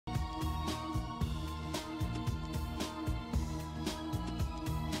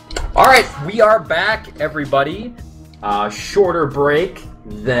Alright, we are back, everybody. Shorter break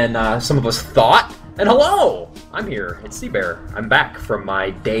than some of us thought. And hello! I'm here, it's Seabear. I'm back from my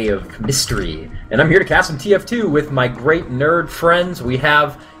day of mystery. And I'm here to cast some TF2 with my great nerd friends. We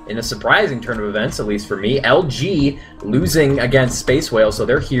have, in a surprising turn of events, at least for me, LG losing against Space Whale. So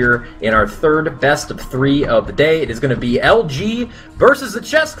they're here in our third best of 3 of the day. It is going to be LG versus the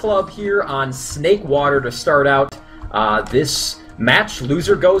Chess Club here on Snakewater to start out this match.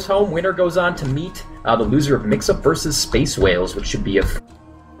 Loser goes home, winner goes on to meet the loser of Mix-Up versus Space Whales, which should be a...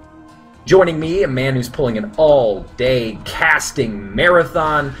 Joining me, a man who's pulling an all-day casting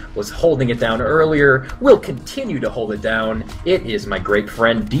marathon, was holding it down earlier, will continue to hold it down. It is my great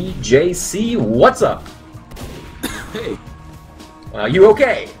friend DJC. What's up? Hey. You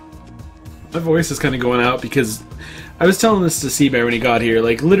okay? My voice is kind of going out because I was telling this to Seabear when he got here.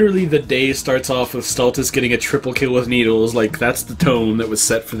 Like, literally the day starts off with Stultus getting a triple kill with needles. Like, that's the tone that was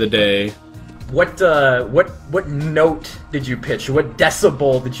set for the day. What note did you pitch? What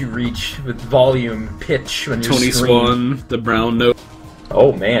decibel did you reach with volume, pitch when you Tony Swan, the brown note.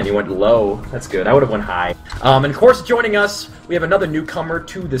 Oh man, you went low. That's good. I would have went high. And of course, joining us, we have another newcomer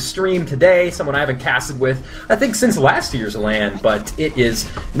to the stream today, someone I haven't casted with, I think, since last year's LAN, but it is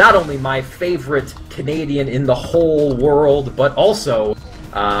not only my favorite Canadian in the whole world, but also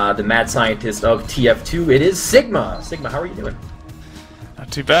the mad scientist of TF2. It is Sigma. Sigma, how are you doing? Not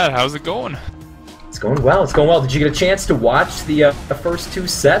too bad. How's it going? It's going well. It's going well. Did you get a chance to watch the first 2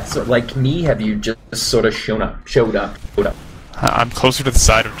 sets, or like me, have you just sort of showed up? I'm closer to the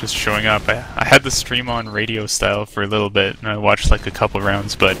side of just showing up. I had the stream on radio style for a little bit, and I watched like a couple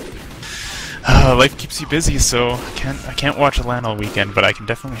rounds, but life keeps you busy, so I can't watch a LAN all weekend, but I can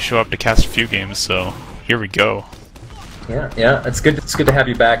definitely show up to cast a few games, so here we go. Yeah, it's good to have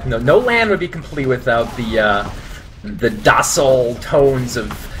you back. No LAN would be complete without the docile tones of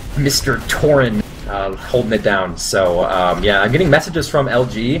Mr. Torin holding it down. So, yeah, I'm getting messages from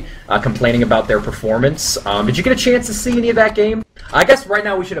LG complaining about their performance. Did you get a chance to see any of that game? I guess right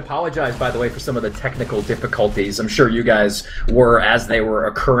now we should apologize, by the way, for some of the technical difficulties. I'm sure you guys were as they were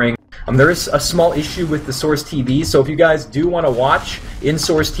occurring. There is a small issue with the Source TV, so if you guys do want to watch in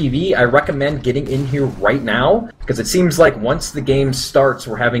Source TV, I recommend getting in here right now, because it seems like once the game starts,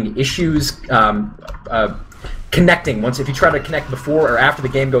 we're having issues connecting. If you try to connect before or after the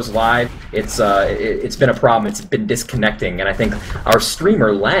game goes live, it's been a problem. It's been disconnecting, and I think our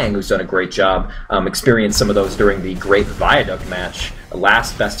streamer Lang, who's done a great job, experienced some of those during the Great Viaduct match,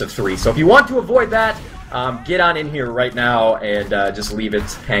 last best of 3. So if you want to avoid that, get on in here right now and just leave it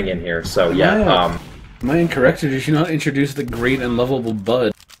hang in here. So yeah. Am I incorrect, or did you not introduce the great and lovable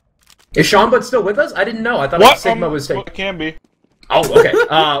Bud? Is Sean Bud still with us? I didn't know. I thought Sigma was taking. It can be. Oh, okay.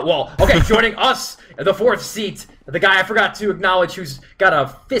 Well, okay, joining us at the 4th seat, the guy I forgot to acknowledge who's got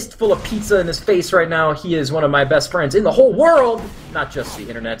a fistful of pizza in his face right now. He is one of my best friends in the whole world, not just the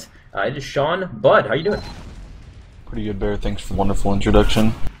internet. It is Sean Bud. How you doing? Pretty good, Bear. Thanks for the wonderful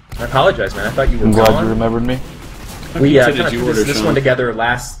introduction. I apologize, man. I thought you were I'm gone. glad you remembered me. We kind of threw this one together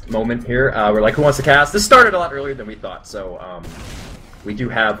last moment here. We're like, who wants to cast? This started a lot earlier than we thought, so we do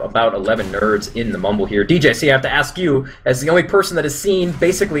have about 11 nerds in the mumble here. DJC, I have to ask you, as the only person that has seen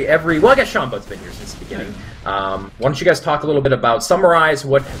basically every... Well, I guess Sean Bud's been here since the beginning. Why don't you guys talk a little bit about, summarize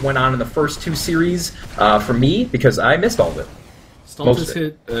what went on in the first 2 series for me, because I missed all of it. Stultus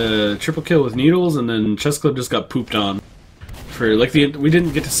hit triple kill with needles, and then Chess Club just got pooped on. For like we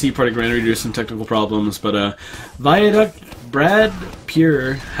didn't get to see part of Granary due to some technical problems, but Viaduct Brad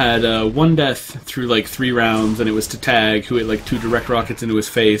Pure had 1 death through like 3 rounds, and it was to Tag, who hit like 2 direct rockets into his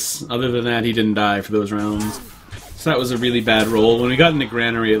face. Other than that, he didn't die for those rounds. So that was a really bad roll. When we got into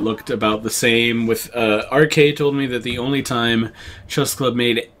Granary, it looked about the same. With RK told me that the only time Chess Club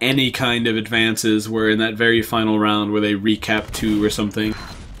made any kind of advances were in that very final round where they recapped 2 or something.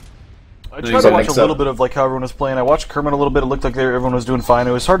 I tried to watch a little bit of like how everyone was playing. I watched Kermit a little bit. It looked like everyone was doing fine.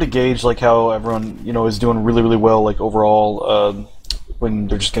 It was hard to gauge like how everyone is doing really, really well like overall when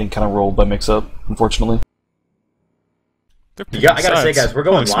they're just getting kind of rolled by Mix-Up, unfortunately. Yeah, I gotta say, guys, we're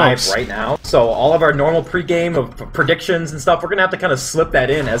going live right now, so all of our normal pregame of predictions and stuff, we're gonna have to kind of slip that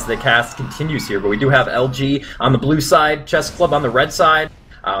in as the cast continues here. But we do have LG on the blue side, Chess Club on the red side.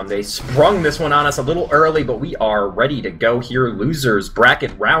 They sprung this one on us a little early, but we are ready to go here. Losers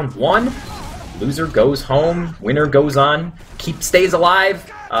bracket round 1. Loser goes home, winner goes on, stays alive,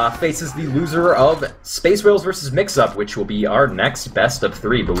 faces the loser of Space Whales versus Mix-Up, which will be our next best of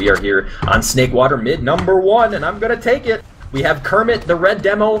 3. But we are here on Snakewater mid number 1, and I'm gonna take it. We have Kermit, the red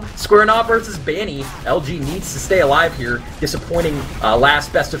demo, squaring off versus Banny. LG needs to stay alive here. Disappointing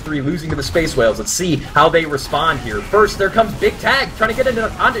last best of 3, losing to the Space Whales. Let's see how they respond here. First, there comes Big Tag, trying to get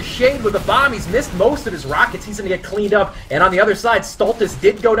onto Shade with a bomb. He's missed most of his rockets. He's going to get cleaned up. And on the other side, Stultus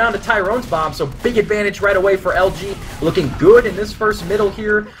did go down to Tyrone's bomb, so big advantage right away for LG. Looking good in this first middle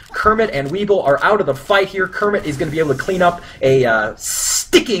here. Kermit and Weeble are out of the fight here. Kermit is going to be able to clean up a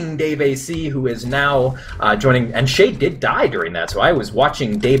sticking Dave AC, who is now joining, and Shade did die during that, so I was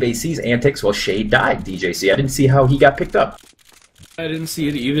watching Dave AC's antics while Shade died, DJC. I didn't see how he got picked up. I didn't see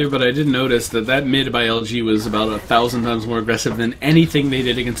it either, but I did notice that mid by LG was about 1,000 times more aggressive than anything they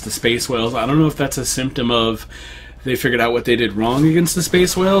did against the Space Whales. I don't know if that's a symptom of they figured out what they did wrong against the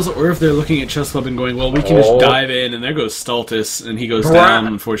Space Whales, or if they're looking at Chess Club and going, well, we can just dive in, and there goes Stultus, and he goes down,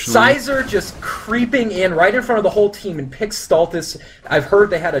 unfortunately. Cyzer just creeping in right in front of the whole team and picks Stultus. I've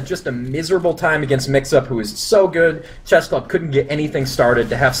heard they had just a miserable time against Mix-Up, who is so good. Chess Club couldn't get anything started.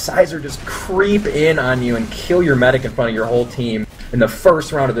 To have Cyzer just creep in on you and kill your medic in front of your whole team in the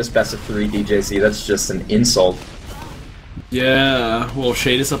first round of this best of 3, DJC, that's just an insult. Yeah, well,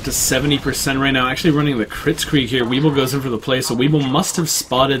 Shade is up to 70% right now, actually running the Crits Creek here. Weeble goes in for the play, so Weeble must have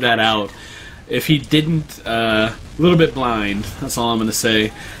spotted that out. If he didn't, a little bit blind, that's all I'm going to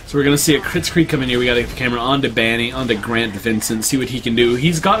say. So we're going to see a Crits Creek come in here. We got to get the camera onto Banny, onto Grant Vincent, see what he can do.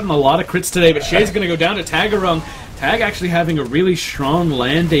 He's gotten a lot of crits today, but Shade's going to go down to Taggerung. Tag actually having a really strong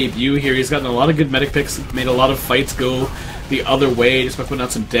LAN debut here. He's gotten a lot of good medic picks, made a lot of fights go the other way just by putting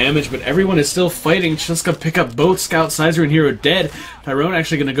out some damage, but everyone is still fighting. Just gonna pick up both Scout, Cyzer, and Hero dead. Tyrone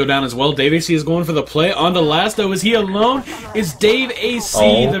actually gonna go down as well. Dave AC is going for the play. On to last though. Is he alone? Is Dave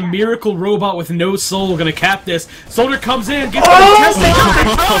AC, the miracle robot with no soul, gonna cap this? Soldier comes in, gets the testing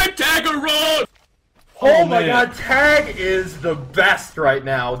time, Taggerung! Oh my god, Tag is the best right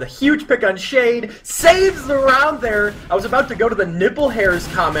now. The huge pick on Shade saves the round there. I was about to go to the nipple hairs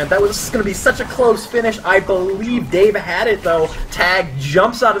comment. That was going to be such a close finish. I believe Dave had it though. Tag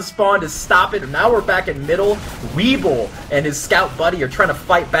jumps out of spawn to stop it. And now we're back in middle. Weeble and his scout buddy are trying to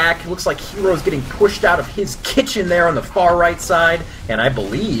fight back. It looks like Hero's getting pushed out of his kitchen there on the far right side. And I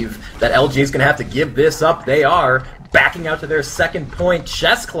believe that LG is going to have to give this up. They are backing out to their second point.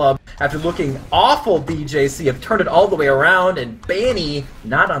 Chess Club, after looking awful, DJC, have turned it all the way around, and Banny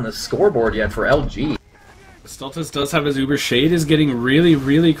not on the scoreboard yet for LG. Stultus does have his Uber. Shade is getting really,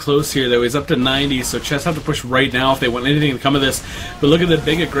 really close here, though. He's up to 90, so Chess have to push right now if they want anything to come of this. But look at the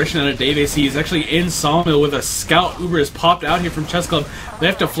big aggression out of Dave AC. He's actually in Sawmill with a Scout. Uber has popped out here from Chess Club. They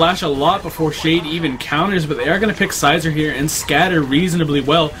have to flash a lot before Shade even counters, but they are going to pick Cyzer here and scatter reasonably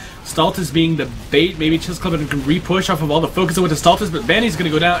well. Stultus being the bait, maybe Chess Club can re-push off of all the focus that went to Stultus, but Banny's going to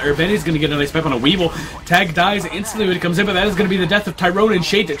go down, or Banny's going to get a nice pipe on a Weeble. Tag dies instantly when it comes in, but that is going to be the death of Tyrone and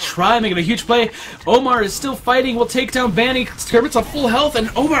Shade to try and make it a huge play. Omar is still fighting, will take down Banny. Kermit's on full health, and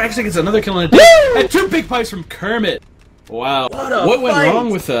Omar actually gets another kill on it. And 2 big pipes from Kermit. Wow. What went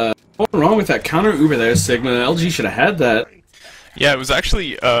wrong with that counter Uber there, Sigma? LG should have had that. Yeah, it was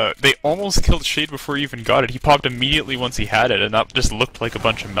actually, they almost killed Shade before he even got it. He popped immediately once he had it, and that just looked like a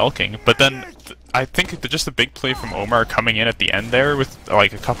bunch of milking. But then, I think just a big play from Omar coming in at the end there with,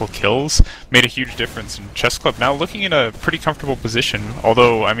 like, a couple kills made a huge difference. And Chess Club now looking in a pretty comfortable position.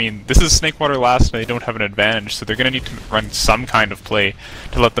 Although, I mean, this is Snakewater last, and they don't have an advantage, so they're going to need to run some kind of play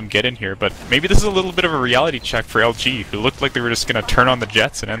to let them get in here. But maybe this is a little bit of a reality check for LG, who looked like they were just going to turn on the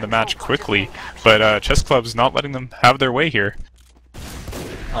Jets and end the match quickly. But Chess Club's not letting them have their way here.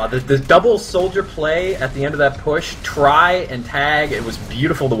 The double soldier play at the end of that push, Try and Tag, it was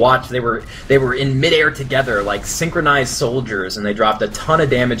beautiful to watch. They were in midair together, like synchronized soldiers, and they dropped a ton of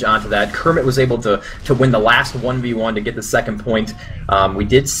damage onto that. Kermit was able to win the last 1v1 to get the second point. We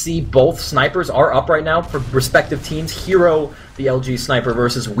did see both snipers are up right now for respective teams. Hero, the LG sniper,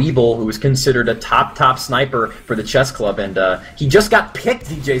 versus Weeble, who was considered a top sniper for the Chess Club, and he just got picked,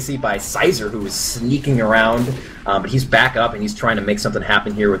 DJC, by Cyzer, who was sneaking around, but he's back up and he's trying to make something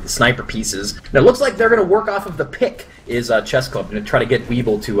happen here with the sniper pieces. And it looks like they're going to work off of the pick, is Chess Club, and try to get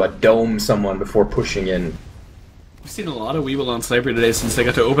Weeble to dome someone before pushing in. We've seen a lot of Weeble on Sniper today since they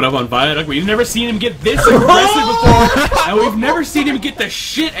got to open up on Viaduct. We've never seen him get this aggressive before, and we've never seen him get the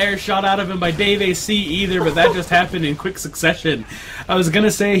shit air shot out of him by Dave AC either, but that just happened in quick succession. I was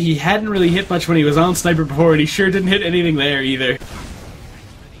gonna say he hadn't really hit much when he was on Sniper before, and he sure didn't hit anything there either.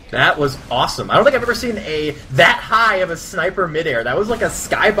 That was awesome. I don't think I've ever seen that high of a sniper midair. That was like a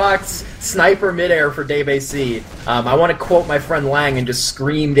skybox sniper midair for Dave AC. I want to quote my friend Lang and just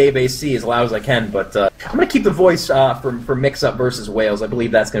scream Dave AC as loud as I can, but I'm going to keep the voice for Mix-Up versus Wales. I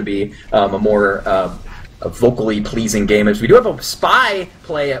believe that's going to be a more a vocally pleasing game. As we do have a spy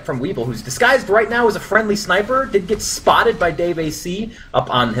play from Weeble, who's disguised right now as a friendly sniper. Did get spotted by Dave AC up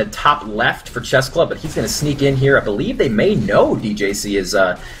on the top left for Chess Club, but he's going to sneak in here. I believe they may know DJC is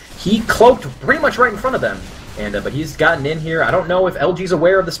he cloaked pretty much right in front of them, and but he's gotten in here. I don't know if LG's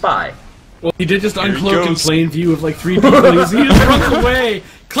aware of the spy. Well, he did just uncloak in plain view of like 3 people. He just runs away.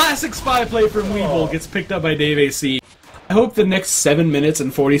 Classic spy play from Weeble. Gets picked up by Dave AC. I hope the next 7 minutes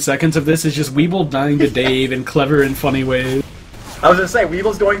and 40 seconds of this is just Weeble dying to Dave in clever and funny ways. I was going to say,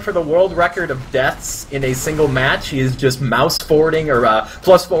 Weeble's going for the world record of deaths in a single match. He is just mouse forwarding or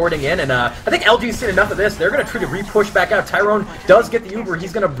plus forwarding in, and I think LG's seen enough of this. They're going to try to re-push back out. Tyrone does get the Uber.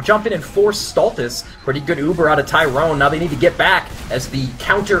 He's going to jump in and force Stultus. Pretty good Uber out of Tyrone. Now they need to get back as the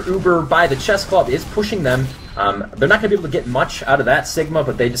counter Uber by the Chess Club is pushing them. They're not going to be able to get much out of that Sigma,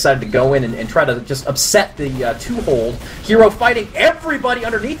 but they decided to go in and try to just upset the two-hold. Hero fighting everybody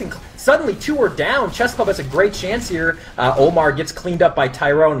underneath, and suddenly 2 are down. Chess Club has a great chance here. Omar gets cleaned up by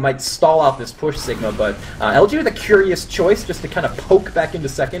Tyrone, might stall out this push Sigma, but LG with a curious choice just to kind of poke back into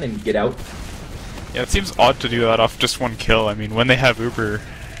second and get out. Yeah, it seems odd to do that off just 1 kill. I mean, when they have Uber,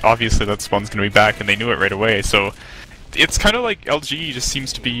 obviously that spawn's going to be back, and they knew it right away, so it's kind of like LG just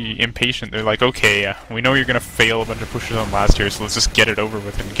seems to be impatient. They're like, okay, we know you're going to fail a bunch of pushes on last year, so let's just get it over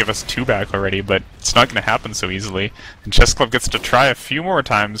with and give us 2 back already, but it's not going to happen so easily. And Chess Club gets to try a few more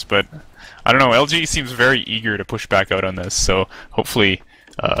times, but I don't know, LG seems very eager to push back out on this, so hopefully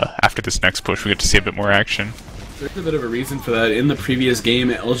after this next push we get to see a bit more action. There's a bit of a reason for that. In the previous game,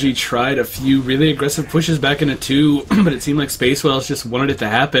 LG tried a few really aggressive pushes back into 2, but it seemed like Space Whales just wanted it to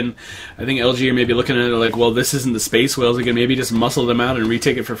happen. I think LG are maybe looking at it like, well, this isn't the Space Whales. We can maybe just muscle them out and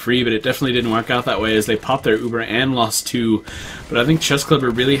retake it for free, but it definitely didn't work out that way as they popped their Uber and lost 2. But I think Chess Club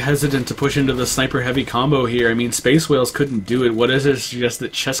are really hesitant to push into the sniper-heavy combo here. I mean, Space Whales couldn't do it. What does it suggest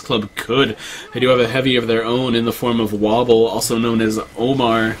that Chess Club could? They do have a heavy of their own in the form of Weeble, also known as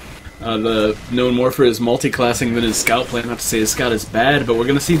Omar. Known more for his multi-classing than his scout play. Not to say his scout is bad, but we're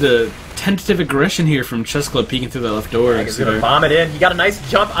going to see the tentative aggression here from Chess Club peeking through that left door. He's going to bomb it in. He got a nice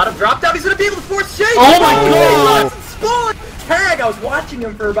jump out of drop down. He's going to be able to force Shade. Oh my god! Spawn! Tag! I was watching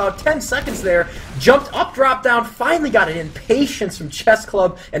him for about 10 seconds there. Jumped up, drop down, finally got it in. Patience from Chess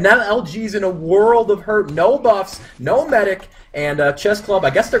Club, and now LG's in a world of hurt. No buffs, no medic. And Chess Club, I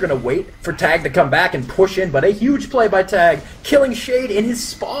guess they're going to wait for Tag to come back and push in, but a huge play by Tag, killing Shade in his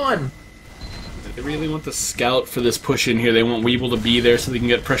spawn. They really want the scout for this push in here. They want Weeble to be there so they can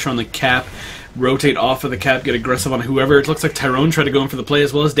get pressure on the cap, rotate off of the cap, get aggressive on whoever. It looks like Tyrone tried to go in for the play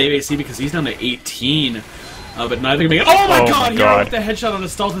as well as Dave AC because he's down to 18. But neither can make it. Oh my god! Hero with the headshot on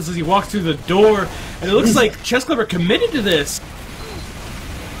his Stultus as he walks through the door. And it looks like Chess Club are committed to this.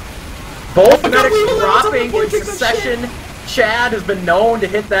 Both medics dropping in succession. Chad has been known to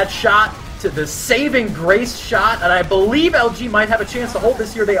hit that shot, to the saving grace shot, and I believe LG might have a chance to hold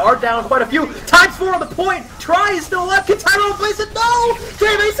this here. They are down quite a few. Times 4 on the point. Try is still left. Can Tyrone place it? No!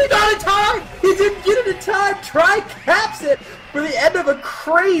 Dave AC not in time! He didn't get it in time. Try caps it for the end of a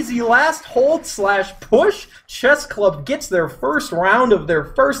crazy last hold / push. Chess Club gets their first round of their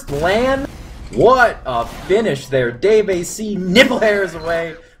first LAN. What a finish there. Dave AC nipple hairs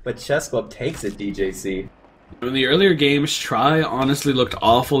away, but Chess Club takes it, DJC. In the earlier games, Try honestly looked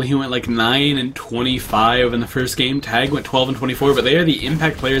awful. He went like 9 and 25 in the first game. Tag went 12 and 24, but they are the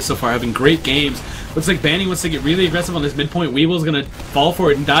impact players so far, having great games. Looks like Banny wants to get really aggressive on this midpoint. Weeble's going to fall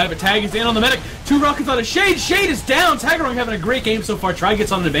for it and dive, but Tag is in on the medic. 2 rockets on a Shade. Shade is down. Taggerung having a great game so far. Try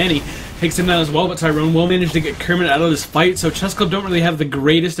gets on to Banny. Takes him down as well, but Tyrone will manage to get Kermit out of this fight, so Chess Club don't really have the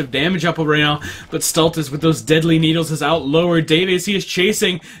greatest of damage up right now, but Stultus with those deadly needles is out lower. Dave AC is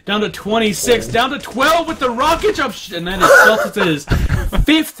chasing down to 26, down to 12 with the rocket jump, and that is Stultus'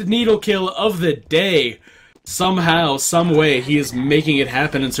 5th needle kill of the day. Somehow, some way, he is making it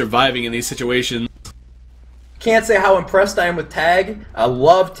happen and surviving in these situations. Can't say how impressed I am with Tag. I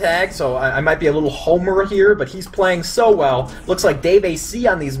love Tag, so I might be a little homer here, but he's playing so well. Looks like Dave AC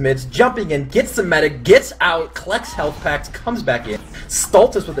on these mids, jumping in, gets the medic, gets out, collects health packs, comes back in.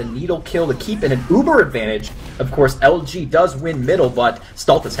 Stultus with a needle kill to keep in an Uber advantage. Of course, LG does win middle, but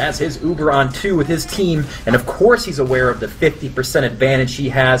Stultus has his Uber on 2 with his team, and of course he's aware of the 50% advantage he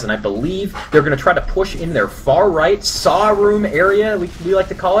has, and I believe they're going to try to push in their far right saw room area, we like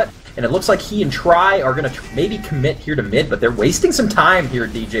to call it. and it looks like he and Try are going to maybe commit here to mid, but they're wasting some time here,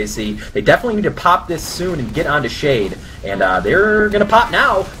 DJC. They definitely need to pop this soon and get onto Shade, and they're going to pop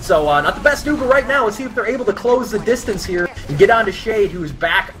now, so not the best Uber right now. Let's see if they're able to close the distance here and get onto Shade, who's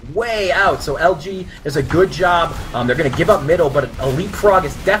back way out. So LG does a good job. They're going to give up middle, but a leapfrog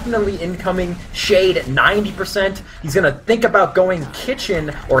is definitely incoming. Shade at 90%. He's going to think about going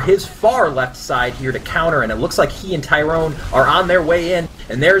kitchen or his far left side here to counter, and it looks like he and Tyrone are on their way in.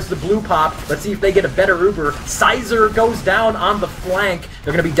 And there's the blue pop. Let's see if they get a better Uber. Cyzer goes down on the flank.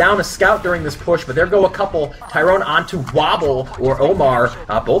 They're going to be down a scout during this push, but there go a couple. Tyrone onto Wobble or Omar.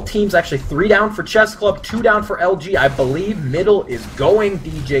 Both teams actually 3 down for Chess Club, 2 down for LG. I believe middle is going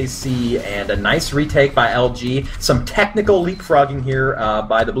DJC, and a nice retake by LG. Some technical leapfrogging here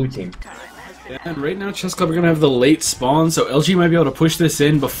by the blue team. And right now, Chess Club are going to have the late spawn, so LG might be able to push this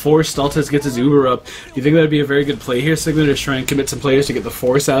in before Stultus gets his Uber up. Do you think that would be a very good play here, Sigma, to try and commit some players to get the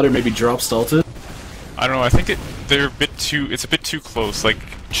force out or maybe drop Stultus? I don't know. I think it's a bit too close. Like,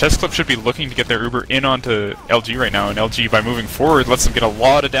 Chess Club should be looking to get their Uber in onto LG right now, and LG, by moving forward, lets them get a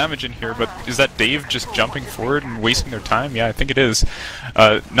lot of damage in here. But is that Dave just jumping forward and wasting their time? Yeah, I think it is.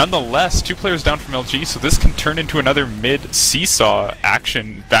 Nonetheless, 2 players down from LG, so this can turn into another mid-seesaw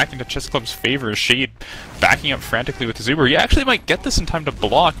action back into Chess Club's favor. Shade backing up frantically with his Uber. He actually might get this in time to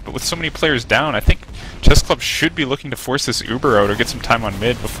block, but with so many players down, I think Chess Club should be looking to force this Uber out or get some time on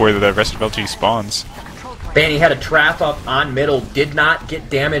mid before the rest of LG spawns. Banny had a trap up on middle, did not get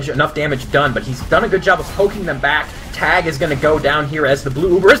enough damage done, but he's done a good job of poking them back. Tag is going to go down here as the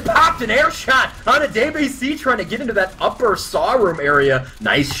blue Uber has popped an air shot on a DBC trying to get into that upper saw room area.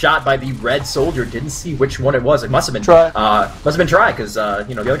 Nice shot by the red soldier. Didn't see which one it was. It must have been Try. Because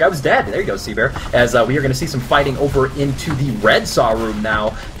you know, the other guy was dead. There you go, Seabear. As we are going to see some fighting over into the red saw room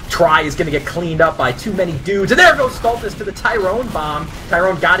now. Try is going to get cleaned up by too many dudes. And there goes Stultus to the Tyrone bomb.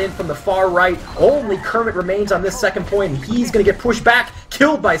 Tyrone got in from the far right. Only Kermit remains on this second point, and he's going to get pushed back.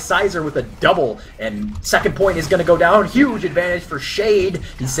 Killed by Cyzer with a double. And second point is going to go down. Huge advantage for Shade.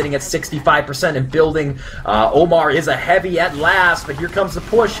 He's sitting at 65% and building. Omar is a heavy at last, but here comes the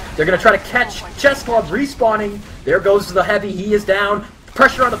push. They're going to try to catch Chess Club respawning. There goes the heavy. He is down.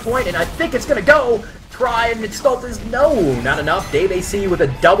 Pressure on the point, and I think it's going to go. Try and Stultus, no, not enough. Dave AC with a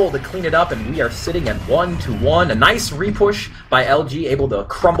double to clean it up, and we are sitting at 1-1. A nice repush by LG, able to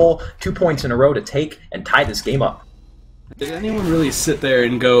crumble 2 points in a row to take and tie this game up. Did anyone really sit there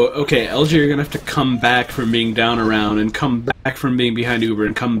and go, okay, LG, you're going to have to come back from being down around and come back from being behind Uber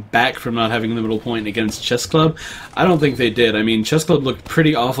and come back from not having the middle point against Chess Club? I don't think they did. I mean, Chess Club looked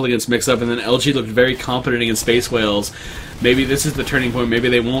pretty awful against Mix-Up, and then LG looked very competent against Space Whales. Maybe this is the turning point. Maybe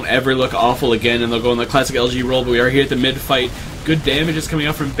they won't ever look awful again, and they'll go on the classic LG roll, but we are here at the mid-fight. Good damage is coming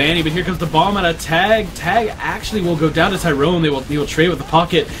out from Banny, but here comes the bomb out of Tag. Tag actually will go down to Tyrone. He will trade with the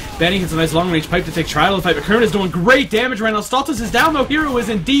pocket. Banny hits a nice long-range pipe to take trial of the fight, but Kermit is doing great damage right now. Stultus is down, though. Hero is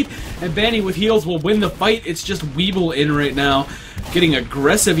in deep, and Banny with heals will win the fight. It's just Weeble in right now, getting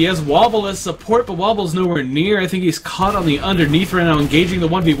aggressive. He has Wobble as support, but Wobble's nowhere near. I think he's caught on the underneath right now, engaging the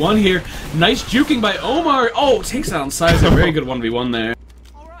 1v1 here. Nice juking by Omar. Oh, takes down Cyzer. Very good 1v1 there.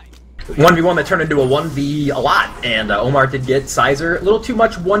 1v1 that turned into a 1v a lot, and Omar did get Cyzer. A little too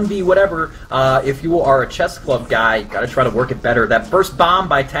much 1v whatever. If you are a Chess Club guy, gotta try to work it better. That first bomb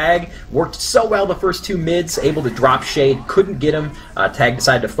by Tag worked so well the first 2 mids, able to drop Shade, couldn't get him. Tag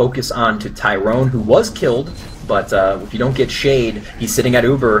decided to focus on to Tyrone, who was killed. But if you don't get Shade, he's sitting at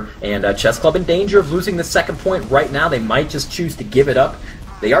Uber, and Chess Club in danger of losing the second point right now. They might just choose to give it up.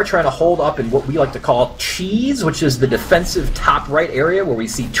 They are trying to hold up in what we like to call cheese, which is the defensive top right area where we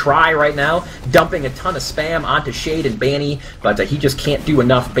see Try right now dumping a ton of spam onto Shade and Banny, but he just can't do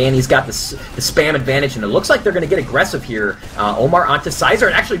enough. Banny's got the spam advantage, and it looks like they're going to get aggressive here. Omar onto Cyzer,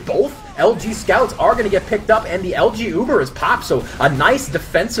 and actually both LG scouts are going to get picked up, and the LG Uber is popped, so a nice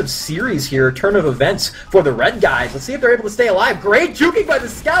defensive series here, turn of events for the red guys. Let's see if they're able to stay alive. Great juking by the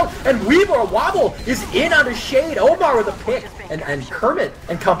scout, and Weeble Wobble is in onto Shade. Omar with a pick, and Kermit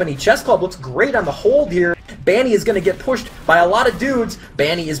and company. Chess Club looks great on the hold here. Banny is going to get pushed by a lot of dudes.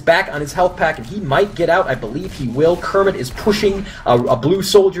 Banny is back on his health pack, and he might get out. I believe he will. Kermit is pushing a blue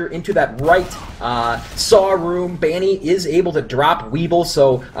soldier into that right saw room. Banny is able to drop Weeble,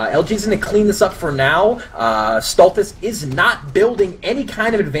 so LG's going to clean this up for now. Stultus is not building any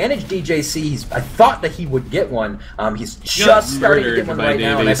kind of advantage, DJC. I thought that he would get one. He's just starting to get one right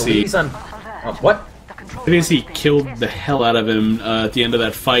now, and I believe he's on... what? He killed the hell out of him at the end of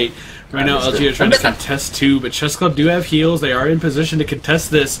that fight. Right now, LG are trying to contest too, but Chess Club do have heals. They are in position to contest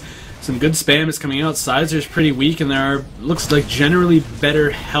this. Some good spam is coming out. Cyzer's pretty weak, and there are, looks like, generally better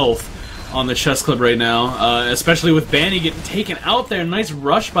health on the chess club right now, especially with Banny getting taken out there. Nice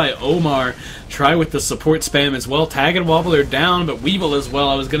rush by Omar. Try with the support spam as well. Tag and Wobbler down, but Weeble as well.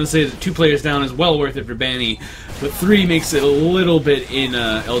 I was going to say that 2 players down is well worth it for Banny, but 3 makes it a little bit in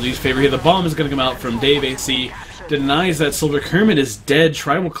LG's favor here. The bomb is going to come out from Dave AC. Denies that Silver. Kermit is dead.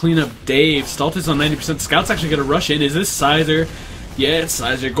 Try will clean up Dave. Stultus on 90%. Scout's actually going to rush in. Is this cyzer? Yeah, it's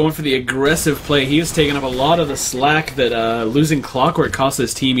cyzer going for the aggressive play. He has taken up a lot of the slack that losing Clockwork cost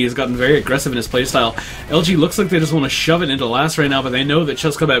his team. He has gotten very aggressive in his playstyle. LG looks like they just want to shove it into last right now, but they know that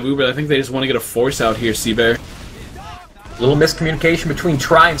Chess Club have Uber. I think they just want to get a force out here, Seabear. Little miscommunication between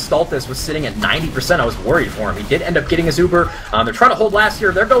Try and Stultus was sitting at 90%. I was worried for him. He did end up getting his Uber. They're trying to hold last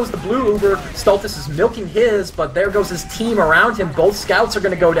here. There goes the blue Uber. Stultus is milking his, but there goes his team around him. Both scouts are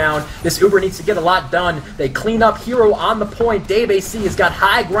going to go down. This Uber needs to get a lot done. They clean up Hero on the point. Dave AC has got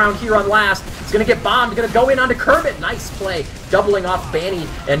high ground here on last. He's going to get bombed. He's going to go in onto Kermit. Nice play. Doubling off Banny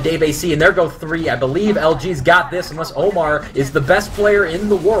and Dave AC, and there go 3. I believe LG's got this, unless Omar is the best player in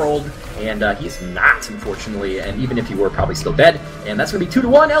the world, and he's not, unfortunately, and even if he were, probably still dead. And that's going to be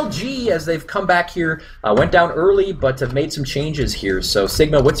 2-1 LG as they've come back here. Went down early, but have made some changes here. So,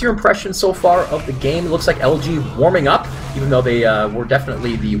 Sigma, what's your impression so far of the game? It looks like LG warming up, even though they were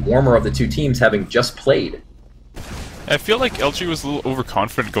definitely the warmer of the 2 teams, having just played. I feel like LG was a little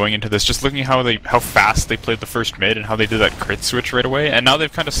overconfident going into this, just looking at how fast they played the first mid and how they did that crit switch right away. And now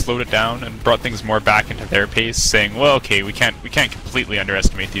they've kind of slowed it down and brought things more back into their pace, saying, well, okay, we can't completely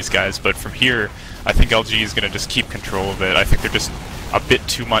underestimate these guys, but from here, I think LG is going to just keep control of it. I think they're just a bit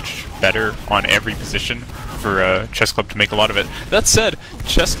too much better on every position for Chess Club to make a lot of it. That said,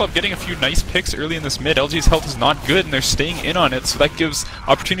 Chess Club getting a few nice picks early in this mid. LG's health is not good, and they're staying in on it, so that gives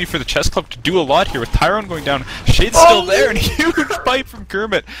opportunity for the Chess Club to do a lot here. With Taggerung going down, Shade's still there, and a huge fight from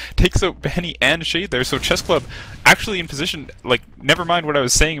Kermit takes out Banny and Shade there. So Chess Club actually in position, like, never mind what I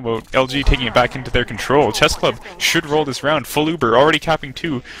was saying about LG taking it back into their control. Chess Club should roll this round. Full Uber, already capping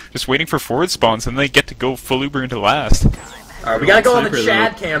 2, just waiting for forward spawns, and they get to go full Uber into last. Alright, we gotta go on the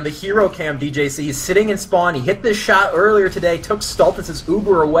Chad cam, the hero cam, DJC. He's sitting in spawn. He hit this shot earlier today, took Stultus'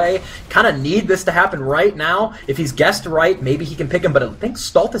 Uber away. Kind of need this to happen right now. If he's guessed right, maybe he can pick him, but I think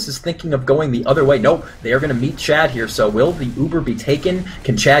Stultus is thinking of going the other way. Nope, they are going to meet Chad here, so will the Uber be taken?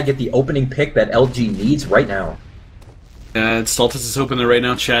 Can Chad get the opening pick that LG needs right now? Stultus is hoping that right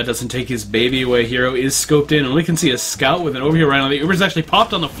now Chad doesn't take his baby away. Hero is scoped in, and we can see a scout with an overheal right on. The Uber's actually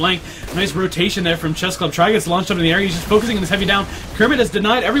popped on the flank. Nice rotation there from Chess Club. Try gets launched up in the air. He's just focusing on this heavy down. Kermit has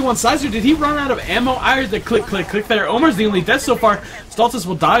denied everyone. Cyzer, did he run out of ammo? I heard the click, click, click there. Omar's the only death so far. Stultus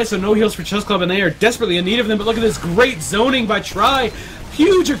will die, so no heals for Chess Club, and they are desperately in need of them. But look at this great zoning by Try.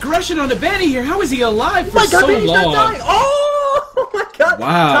 Huge aggression on the Banny here. How is he alive for so long? Oh my god!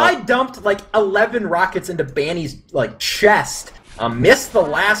 Wow. Ty dumped like 11 rockets into Banny's like chest. Missed the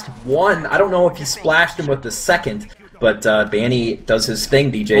last one. I don't know if he splashed him with the second, but Banny does his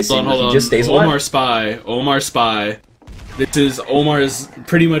thing. DJ, hold on. He just stays alive. Omar Spy. This is Omar's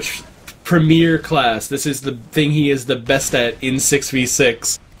pretty much premier class. This is the thing he is the best at in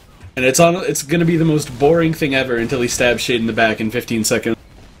 6v6, and it's gonna be the most boring thing ever until he stabs Shade in the back in 15 seconds.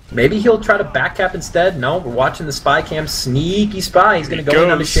 Maybe he'll try to backcap instead. No, we're watching the spy cam. Sneaky spy. He's going to go in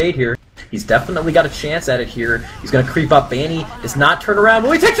on the Shade here. He's definitely got a chance at it here. He's going to creep up. Banny does not turn around.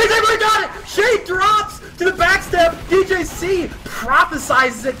 Will he take Shade? He got it! Shade drops to the backstep. DJC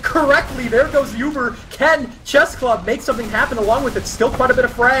prophesizes it correctly. There goes Uber. Can Chess Club make something happen along with it? Still quite a bit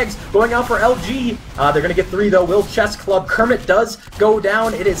of frags going out for LG. They're going to get 3 though. Will Chess Club? Kermit does go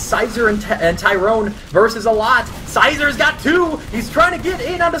down. It is Cyzer and Tyrone versus a lot. Cyzer's got 2. He's trying to get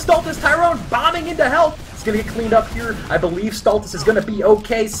in onto Stultus. Tyrone bombing into health. It's going to get cleaned up here. I believe Stultus is going to be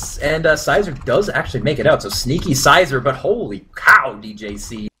okay, and Cyzer does actually make it out. So sneaky Cyzer, but holy cow,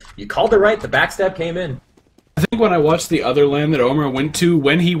 DJC. You called it right. The backstab came in. I think when I watched the other LAN that Omar went to,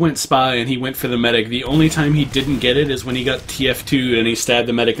 when he went spy and he went for the medic, the only time he didn't get it is when he got TF2 and he stabbed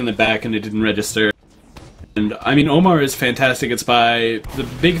the medic in the back and it didn't register. And, I mean, Omar is fantastic at Spy. The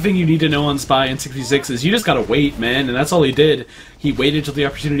big thing you need to know on Spy in 66 is you just gotta wait, man, and that's all he did. He waited till the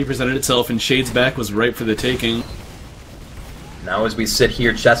opportunity presented itself, and Shade's back was ripe for the taking. Now as we sit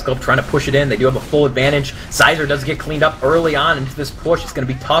here, Chess Club trying to push it in. They do have a full advantage. Cyzer does get cleaned up early on into this push. It's going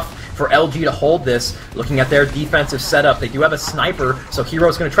to be tough for LG to hold this. Looking at their defensive setup, they do have a sniper, so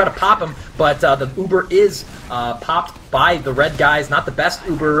Hero's going to try to pop him, but the Uber is popped by the red guys. Not the best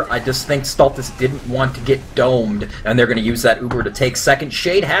Uber. I just think Stultus didn't want to get domed, and they're going to use that Uber to take second.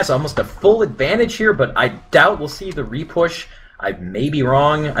 Shade has almost a full advantage here, but I doubt we'll see the repush. I may be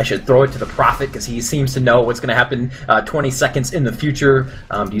wrong. I should throw it to the Prophet because he seems to know what's going to happen 20 seconds in the future.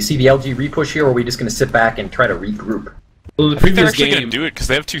 Do you see the LG repush here, or are we just going to sit back and try to regroup? Well, in the I think they're previous actually game, going to do it because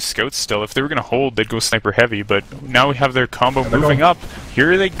they have 2 scouts still. If they were going to hold, they'd go sniper heavy, but now we have their combo moving up.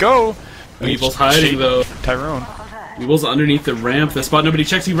 Here they go! Weeble's hiding though. Tyrone. Weeble's underneath the ramp, the spot nobody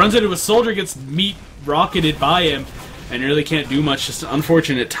checks. He runs into a soldier, gets meat rocketed by him, and really can't do much. Just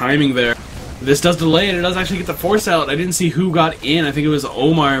unfortunate timing there. This does delay it. It does actually get the force out. I didn't see who got in. I think it was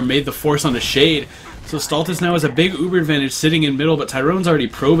Omar made the force on the shade. So Stultus now has a big uber advantage sitting in middle, but Tyrone's already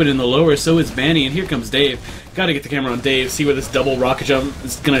probing in the lower, so is Vanny, and here comes Dave. Gotta get the camera on Dave, see where this double rocket jump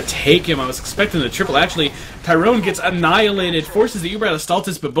is gonna take him. I was expecting the triple. Actually, Tyrone gets annihilated, forces the uber out of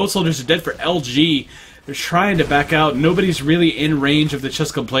Stultus, but both soldiers are dead for LG. They're trying to back out. Nobody's really in range of the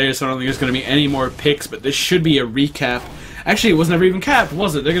Chess Club players, so I don't think there's gonna be any more picks, but this should be a recap. Actually, it was never even capped,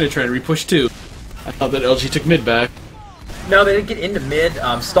 was it? They're gonna try to repush too. I thought that LG took mid back. No, they didn't get into mid.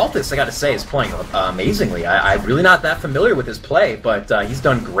 Stultus, I gotta say, is playing amazingly. I'm really not that familiar with his play, but he's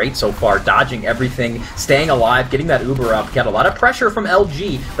done great so far, dodging everything, staying alive, getting that Uber up. Got a lot of pressure from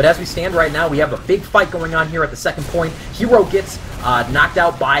LG, but as we stand right now, we have a big fight going on here at the second point. Hero gets knocked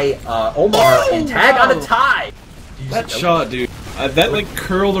out by Omar, and Tag on a tie! That shot, dude. That, like,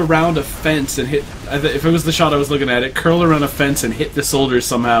 curled around a fence and hit... if it was the shot I was looking at, it curled around a fence and hit the soldiers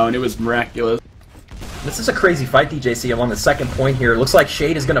somehow, and it was miraculous. This is a crazy fight, DJC, along the second point here. Looks like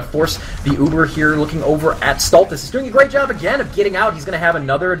Shade is going to force the Uber here, looking over at Stultus. He's doing a great job again of getting out. He's going to have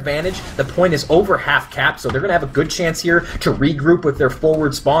another advantage. The point is over half capped, so they're going to have a good chance here to regroup with their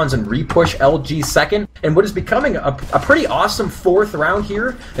forward spawns and repush LG second. And what is becoming a pretty awesome fourth round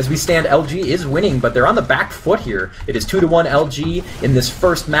here, as we stand, LG is winning, but they're on the back foot here. It is 2-1 LG in this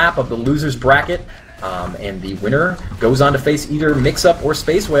first map of the loser's bracket. And the winner goes on to face either Mix-Up or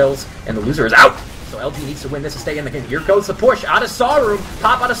Space Whales, and the loser is out! So LG needs to win this to stay in the game. Here goes the push out of Saw Room.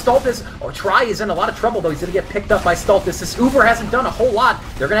 Pop out of Stultus. Oh, Try is in a lot of trouble, though. He's going to get picked up by Stultus. This Uber hasn't done a whole lot.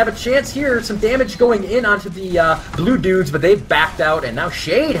 They're going to have a chance here. Some damage going in onto the blue dudes, but they've backed out, and now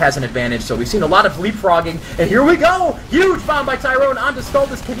Shade has an advantage. So we've seen a lot of leapfrogging, and here we go! Huge bomb by Tyrone onto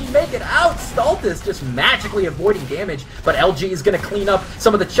Stultus. Can he make it out? Stultus just magically avoiding damage, but LG is going to clean up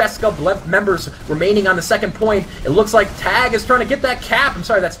some of the Chess Club members remaining on the second point. It looks like Tag is trying to get that cap. I'm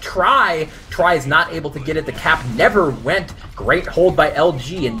sorry, that's Try. Try is not able to get it. The cap never went. Great hold by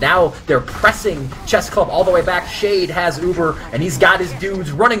LG, and now they're pressing Chess Club all the way back. Shade has Uber, and he's got his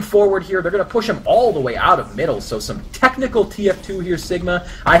dudes running forward here. They're going to push him all the way out of middle, so some technical TF2 here, Sigma.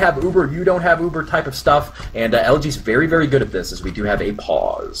 I have Uber, you don't have Uber type of stuff, and LG's very, very good at this, as we do have a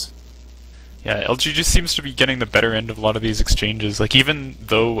pause. Yeah, LG just seems to be getting the better end of a lot of these exchanges. Like, even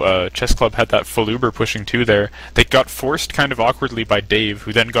though Chess Club had that full Uber pushing too there, they got forced kind of awkwardly by Dave,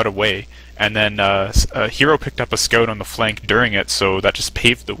 who then got away. And then Hero picked up a scout on the flank during it, so that just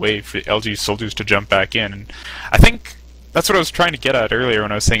paved the way for LG soldiers to jump back in. And I think that's what I was trying to get at earlier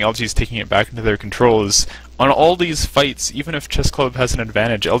when I was saying LG's taking it back into their control, is on all these fights, even if Chess Club has an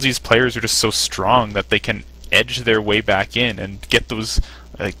advantage, LG's players are just so strong that they can edge their way back in and get those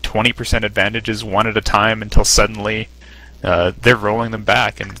like 20% advantages one at a time until suddenly they're rolling them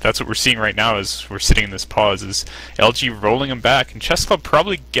back. And that's what we're seeing right now as we're sitting in this pause, is LG rolling them back, and Chess Club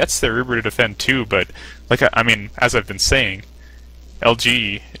probably gets their Uber to defend too, but like I mean, as I've been saying,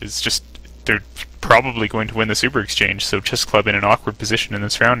 LG is just, they're probably going to win this Uber exchange, so Chess Club in an awkward position in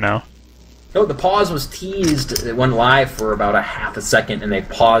this round now. No, the pause was teased. It went live for about a half a second, and they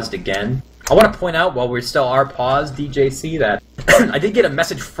paused again. I want to point out, while we still are paused, DJC, that I did get a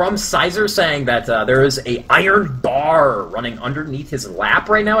message from Cyzer saying that there is a iron bar running underneath his lap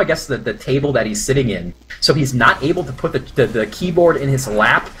right now. I guess the table that he's sitting in. So he's not able to put the keyboard in his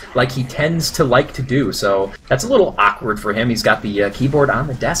lap like he tends to like to do. So that's a little awkward for him. He's got the keyboard on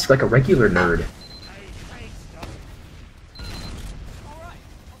the desk like a regular nerd.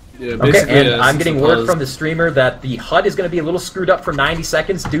 Yeah, okay, and I'm getting word from the streamer that the HUD is going to be a little screwed up for 90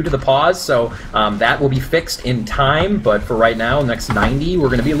 seconds due to the pause, so that will be fixed in time, but for right now, next 90, we're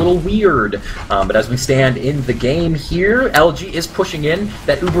going to be a little weird. But as we stand in the game here, LG is pushing in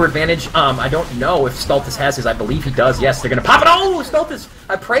that Uber advantage. I don't know if Stultus has his. I believe he does. Yes, they're going to pop it. Oh, Stultus!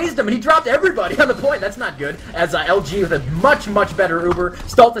 I praised him, and he dropped everybody on the point. That's not good. As LG with a much, much better Uber.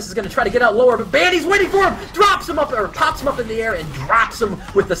 Stultus is going to try to get out lower, but Bandy's waiting for him! Drops him up, or pops him up in the air, and drops him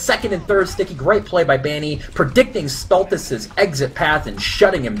with the second and third sticky. Great play by Banny, predicting Stultus' exit path and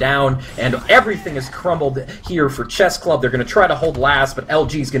shutting him down, and everything is crumbled here for Chess Club. They're going to try to hold last, but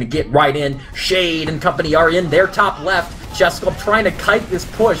LG is going to get right in. Shade and company are in their top left. Chess Club trying to kite this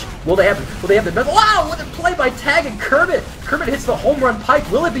push. Will they have the... Wow! What a play by Tag and Kermit! Kermit hits the home run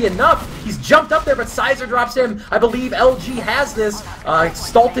pipe. Will it be enough? He's jumped up there, but Cyzer drops him. I believe LG has this.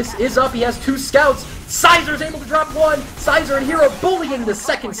 Stultus is up. He has two scouts. Cyzer's able to drop one. Cyzer and Hero bullying the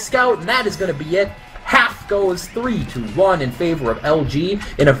second scout, and that is going to be it. Half goes 3-1 in favor of LG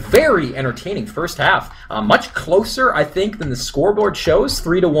in a very entertaining first half. Much closer, I think, than the scoreboard shows,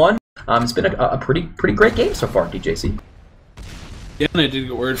 3-1. It's been a pretty great game so far, DJC. Yeah, and I did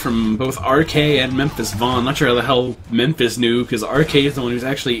get word from both RK and Memphis Vaughn. Not sure how the hell Memphis knew, because RK is the one who's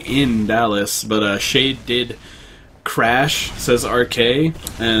actually in Dallas, but Shade did crash, says RK,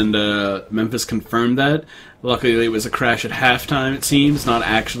 and Memphis confirmed that. Luckily, it was a crash at halftime, it seems, not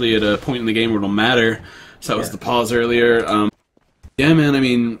actually at a point in the game where it'll matter. So that was the pause earlier. Yeah, man, I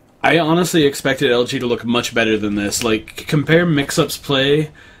mean, I honestly expected LG to look much better than this. Like, compare Mix-Up's play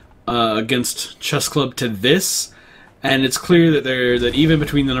against Chess Club to this, and it's clear that even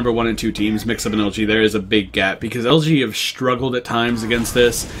between the number 1 and 2 teams, Mix-Up and LG, there is a big gap, because LG have struggled at times against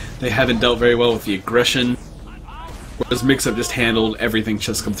this. They haven't dealt very well with the aggression, whereas Mix-Up just handled everything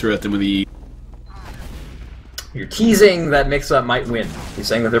Chess Club threw at them with ease. You're teasing that Mix-Up might win. You're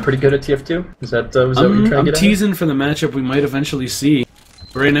saying that they're pretty good at TF2? Is that, was that what you're trying to I'm get at? teasing for the matchup we might eventually see.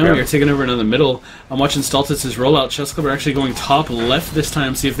 Right now, we're taking over another middle. I'm watching Stultus' rollout. Chess Club are actually going top left this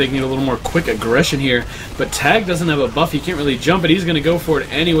time, see if they can get a little more quick aggression here. But Tag doesn't have a buff. He can't really jump, but he's going to go for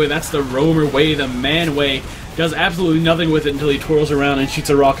it anyway. That's the roamer way, the man way. Does absolutely nothing with it until he twirls around and shoots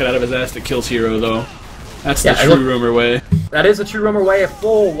a rocket out of his ass that kills Hero, though. That's the true roamer way. That is a true roamer way. A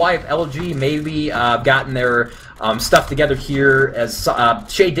full wipe. LG maybe gotten their stuff together here, as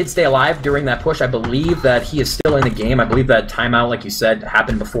Shay did stay alive during that push. I believe that he is still in the game. I believe that timeout, like you said,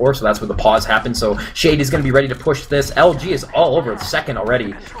 happened before, so that's where the pause happened. So Shade is going to be ready to push this. LG is all over the second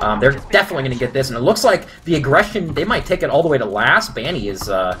already. They're definitely going to get this, and it looks like the aggression, they might take it all the way to last. Banny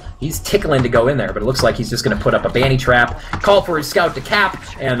is, he's tickling to go in there, but it looks like he's just going to put up a Banny trap, call for his scout to cap,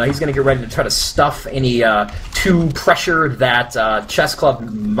 and he's going to get ready to try to stuff any 2 pressure that Chess Club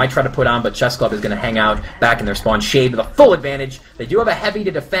might try to put on, but Chess Club is going to hang out back in their spawn. Shade with a full advantage. They do have a heavy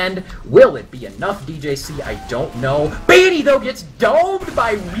to defend. Will it be enough, DJC? I don't know. Banny, though, gets domed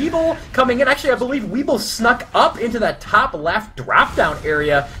by Weeble coming in. Actually, I believe Weeble snuck up into that top left drop-down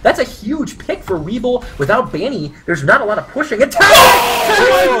area. That's a huge pick for Weeble. Without Banny, there's not a lot of pushing. And Tag!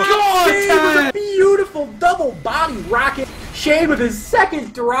 Oh my God, Shade with a beautiful double body rocket. Shade with his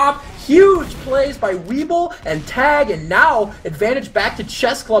second drop. Huge plays by Weeble and Tag, and now advantage back to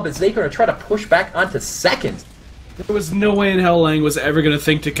Chess Club as they're going to try to push back onto second. There was no way in hell Lang was ever going to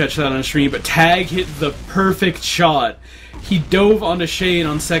think to catch that on stream, but Tag hit the perfect shot. He dove onto Shade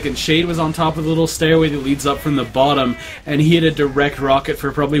on second. Shade was on top of the little stairway that leads up from the bottom, and he hit a direct rocket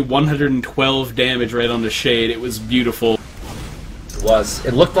for probably 112 damage right onto Shade. It was beautiful.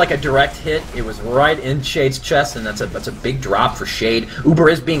 It looked like a direct hit. It was right in Shade's chest, and that's a big drop for Shade. Uber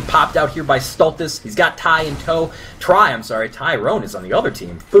is being popped out here by Stultus. He's got Ty in tow. Tyrone is on the other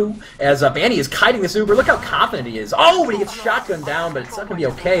team. Foo. As Banny is kiting this Uber. Look how confident he is. Oh, but he gets shotgunned down, but it's not going to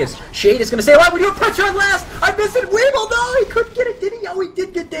be okay, as Shade is going to say, "Why would you pressure on last? I missed it. Weeble, no, he couldn't get it, did he? Oh, he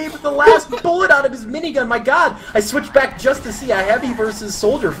did get Dave with the last bullet out of his minigun. My God, I switched back just to see a heavy versus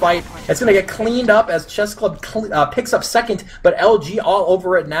soldier fight. It's going to get cleaned up as Chess Club picks up second, but LG all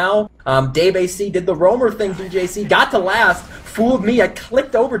over it now. Dave AC did the roamer thing, DJC, got to last, fooled me. I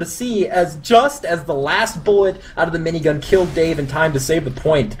clicked over to see just as the last bullet out of the minigun killed Dave in time to save the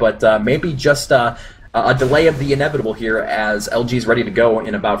point, but maybe just a delay of the inevitable here as LG's ready to go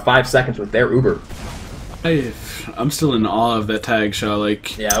in about 5 seconds with their Uber. I'm still in awe of that Tag shot.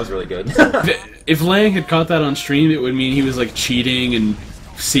 Like, yeah, that was really good. if Lang had caught that on stream, it would mean he was like cheating and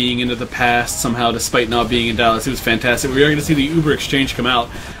seeing into the past somehow, despite not being in Dallas. It was fantastic. We are going to see the Uber exchange come out.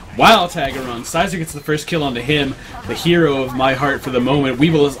 While Taggerung, cyzer gets the first kill onto him, the hero of my heart for the moment.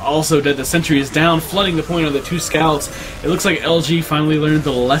 Weeble is also dead. The sentry is down, flooding the point on the 2 scouts. It looks like LG finally learned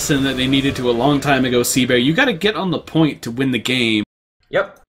the lesson that they needed to a long time ago, Seabear. You got to get on the point to win the game.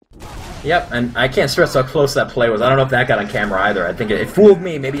 Yep, and I can't stress how close that play was. I don't know if that got on camera either. I think it fooled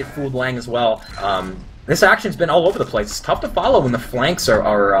me. Maybe it fooled Lang as well. This action's been all over the place. It's tough to follow when the flanks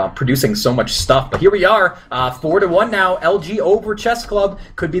are producing so much stuff. But here we are, 4-1 now. LG over Chess Club.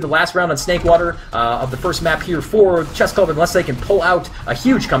 Could be the last round on Snakewater of the first map here for Chess Club, unless they can pull out a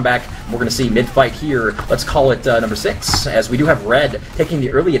huge comeback. We're going to see mid-fight here. Let's call it number 6, as we do have Red taking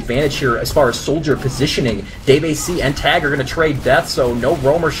the early advantage here as far as soldier positioning. Dave AC and Tag are going to trade death, so no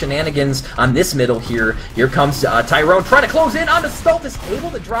roamer shenanigans on this middle here. Here comes Tyrone trying to close in onto Stultus,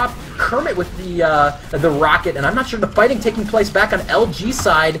 able to drop Kermit with the the rocket, and I'm not sure the fighting taking place back on LG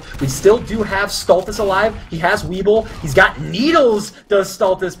side. We still do have Stultus alive. He has Weeble. He's got Needles, does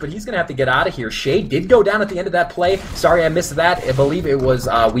Stultus, but he's going to have to get out of here. Shade did go down at the end of that play. Sorry I missed that. I believe it was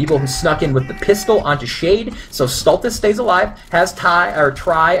Weeble who snuck in with the pistol onto Shade, so Stultus stays alive, has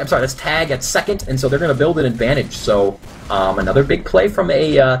that's Tag at second, and so they're going to build an advantage. So another big play from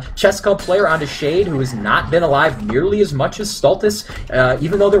a Chess Club player onto Shade, who has not been alive nearly as much as Stultus,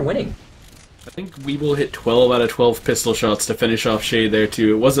 even though they're winning. I think Weeble hit 12 out of 12 pistol shots to finish off Shade there,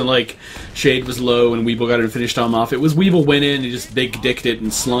 too. It wasn't like Shade was low and Weeble got it and finished him off. It was Weeble went in, he just big dicked it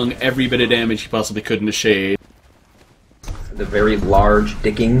and slung every bit of damage he possibly could into Shade. The very large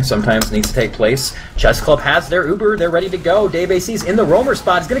dicking sometimes needs to take place. Chess Club has their Uber. They're ready to go. Dave AC's in the roamer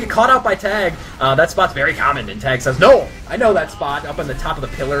spot. He's going to get caught out by Tag. That spot's very common, and Tag says, no, I know that spot up on the top of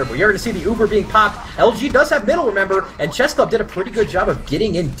the pillar, but you're going to see the Uber being popped. LG does have middle, remember, and Chess Club did a pretty good job of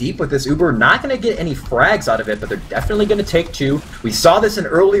getting in deep with this Uber. Not going to get any frags out of it, but they're definitely going to take two. We saw this in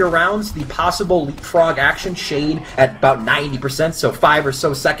earlier rounds, the possible leapfrog action. Shade at about 90%, so 5 or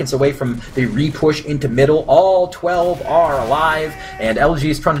so seconds away from the re-push into middle. All 12 are alive, and LG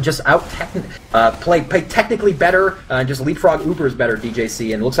is trying to just play technically better and just leapfrog Ubers better,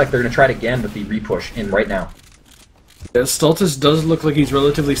 DJC, and it looks like they're going to try it again with the re-push in right now. Yeah, Stultus does look like he's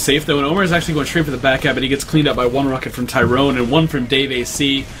relatively safe, though, and Omar is actually going straight for the back but he gets cleaned up by one rocket from Tyrone and one from Dave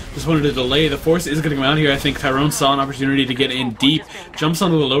AC. Just wanted to delay. The force is going to come out here. I think Tyrone saw an opportunity to get in deep, jumps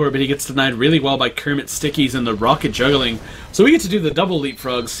onto the lower, but he gets denied really well by Kermit Stickies and the rocket juggling. So we get to do the double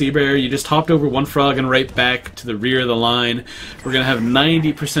leapfrog. Seabear, you just hopped over one frog and right back to the rear of the line. We're going to have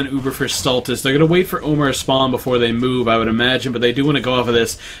 90% Uber for Stultus. They're going to wait for Omar to spawn before they move, I would imagine, but they do want to go off of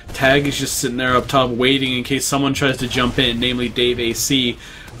this. Tag is just sitting there up top waiting in case someone tries to jump in, namely Dave AC.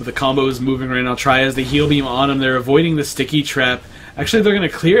 With the combos moving right now, try as the heal beam on him. They're avoiding the sticky trap. Actually, they're going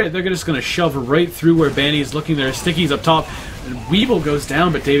to clear it. They're just going to shove right through where Banny's looking. There are stickies up top. And Weeble goes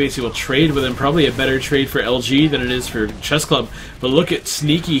down, but Dave AC will trade with him. Probably a better trade for LG than it is for Chess Club. But look at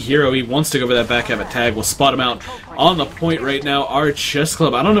Sneaky Hero. He wants to go for that back half at Tag. We'll spot him out on the point right now. Our Chess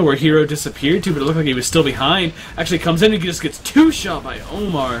Club. I don't know where Hero disappeared to, but it looked like he was still behind. Actually comes in and just gets two-shot by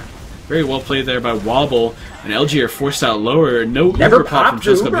Omar. Very well played there by Wobble. And LG are forced out lower. No Never Uber pop from popped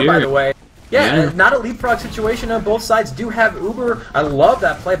Chess the Club Uber, here. by the way. Yeah, not a leapfrog situation on both sides. Do have Uber. I love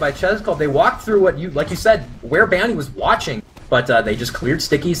that play by Chess Club. They walked through what like you said, where Bounty was watching, but they just cleared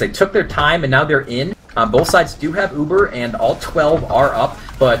stickies. They took their time, and now they're in. Both sides do have Uber, and all 12 are up,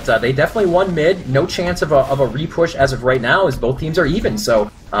 but they definitely won mid. No chance of a re-push as of right now, as both teams are even.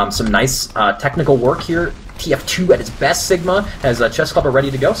 So some nice technical work here. TF2 at its best, Sigma, as Chess Club are ready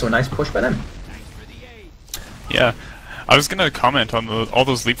to go, so a nice push by them. Yeah. I was going to comment on all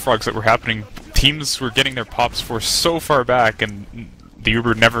those leapfrogs that were happening. Teams were getting their pops for so far back, and the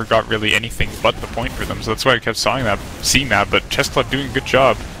Uber never got really anything but the point for them. So that's why I kept seeing that. But Chess Club doing a good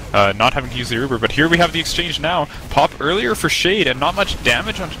job, not having to use the Uber. But here we have the exchange now. Pop earlier for Shade, and not much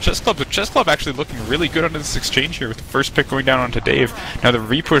damage onto Chess Club. But Chess Club actually looking really good under this exchange here, with the first pick going down onto Dave. Now the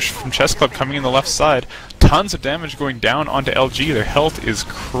repush from Chess Club coming in the left side. Tons of damage going down onto LG. Their health is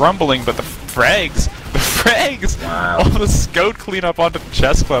crumbling, but the frags! Wow. All the scout cleanup onto the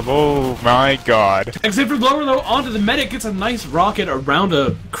Chess Club. Oh my god. Exit for lower though, onto the medic, gets a nice rocket around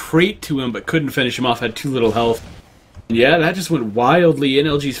a crate to him, but couldn't finish him off, had too little health. Yeah, that just went wildly in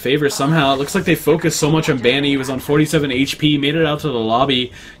LG's favor somehow. It looks like they focused so much on Banny. He was on 47 HP, made it out to the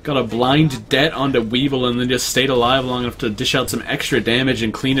lobby, got a blind det onto Weeble, and then just stayed alive long enough to dish out some extra damage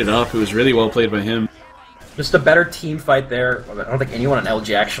and clean it up. It was really well played by him. Just a better team fight there. I don't think anyone on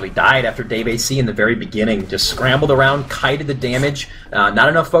LG actually died after Dave AC in the very beginning. Just scrambled around, kited the damage. Not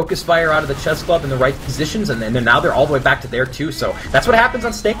enough focus fire out of the Chess Club in the right positions, and then now they're all the way back to there too. So that's what happens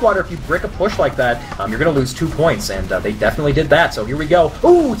on Snakewater if you brick a push like that. You're going to lose 2 points, and they definitely did that. So here we go.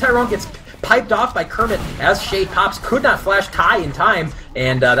 Ooh, Tyrone gets piped off by Kermit as Shade pops. Could not flash Ty in time,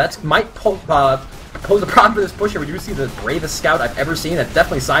 and that might pose a problem for this push here. We do see the bravest scout I've ever seen. That's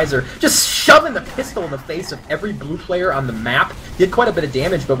definitely Cyzer. Just shoving the pistol in the face of every blue player on the map. Did quite a bit of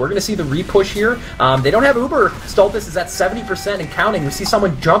damage, but we're going to see the re-push here. They don't have Uber. Stultus is at 70% and counting. We see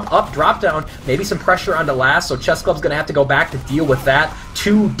someone jump up, drop down, maybe some pressure onto last, so Chess Club's going to have to go back to deal with that.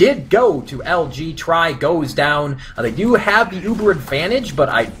 2 did go to LG. Try goes down. They do have the Uber advantage, but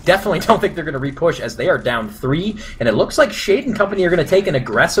I definitely don't think they're going to re-push as they are down 3, and it looks like Shade and company are going to take an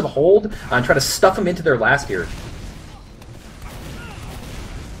aggressive hold and try to stuff them into their last here.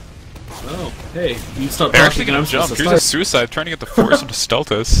 Oh, hey, you stop They're talking actually going to jump. Here's start. a suicide, trying to get the force into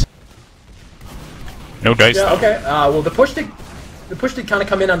Stultus. No dice, Yeah, though. okay. Well, the push to... the push did kind of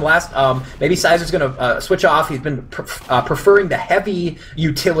come in on the last. Maybe cyzer's going to switch off. He's been preferring the heavy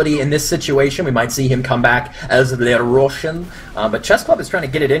utility in this situation. We might see him come back as the Russian. But Chess Club is trying to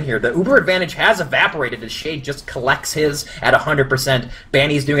get it in here. The Uber advantage has evaporated as Shade just collects his at 100%.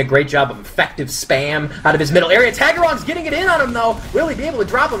 Banny's doing a great job of effective spam out of his middle area. Taggerung's getting it in on him, though. Will he be able to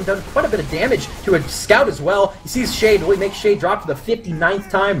drop him? Done quite a bit of damage to a scout as well. He sees Shade. Will he make Shade drop for the 59th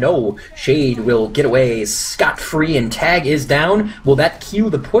time? No. Shade will get away scot-free, and Tag is down. Will that cue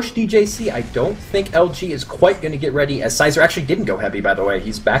the push, DJC? I don't think LG is quite going to get ready, as cyzer actually didn't go heavy, by the way.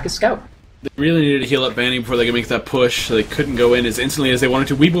 He's back as scout. They really needed to heal up Banny before they could make that push. They couldn't go in as instantly as they wanted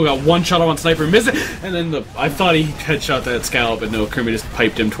to. Weeble got one shot on Sniper, missed it, and then I thought he headshot that scout, but no, Kermit just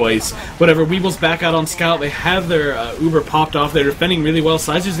piped him twice. Whatever, Weeble's back out on scout. They have their Uber popped off. They're defending really well.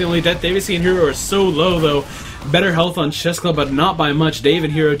 Cyzer's the only death. Davis and Hero are so low, though. Better health on Chess Club, but not by much. Dave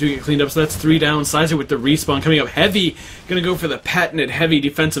and Hero do get cleaned up, so that's 3 down. Cyzer with the respawn coming up heavy. Gonna go for the patented heavy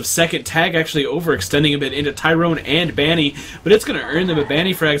defensive second. Tag actually overextending a bit into Tyrone and Banny, but it's gonna earn them a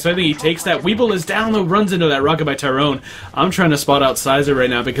Banny frag, so I think he takes that. Weeble is down, though, runs into that rocket by Tyrone. I'm trying to spot out Cyzer right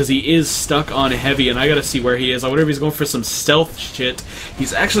now because he is stuck on heavy, and I gotta see where he is. I wonder if he's going for some stealth shit.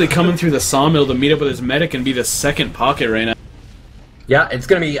 He's actually coming through the sawmill to meet up with his medic and be the second pocket right now. Yeah, it's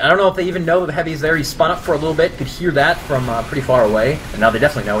going to be, I don't know if they even know the heavy's there. He spun up for a little bit, could hear that from pretty far away. And now they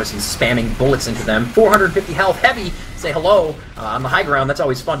definitely know as he's spamming bullets into them. 450 health, heavy, say hello on the high ground. That's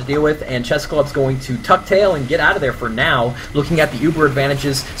always fun to deal with. And Chess Club's going to tuck tail and get out of there for now. Looking at the Uber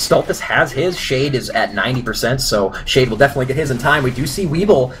advantages, Stultus has his. Shade is at 90%, so Shade will definitely get his in time. We do see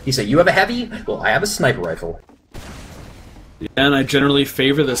Weeble. He said, you have a heavy? Well, I have a sniper rifle. Yeah, and I generally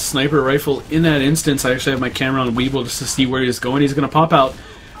favor the sniper rifle in that instance. I actually have my camera on Weeble just to see where he's going. He's going to pop out,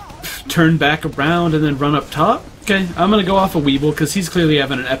 turn back around, and then run up top. Okay, I'm going to go off of Weeble because he's clearly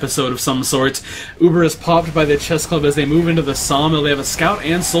having an episode of some sort. Uber is popped by the Chess Club as they move into the sawmill. They have a scout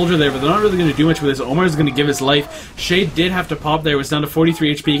and soldier there, but they're not really going to do much with this. Omar is going to give his life. Shade did have to pop there. It was down to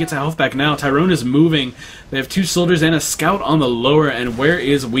 43 HP. He gets a health back now. Tyrone is moving. They have 2 soldiers and a scout on the lower, and where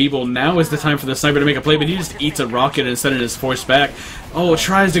is Weeble? Now is the time for the sniper to make a play, but he just eats a rocket instead and is forced back. Oh,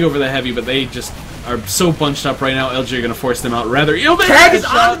 tries to go for the heavy, but they just are so bunched up right now. LG are going to force them out rather. Tag is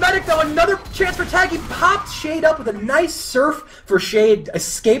on the medic, though. Another chance for Tag. He popped Shade up with a nice surf for Shade.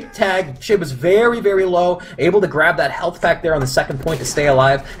 Escaped Tag. Shade was very, very low. Able to grab that health pack there on the second point to stay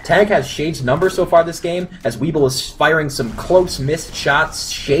alive. Tag has Shade's number so far this game, as Weeble is firing some close missed shots.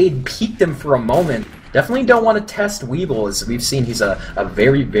 Shade peeked him for a moment. Definitely don't want to test Weeble, as we've seen he's a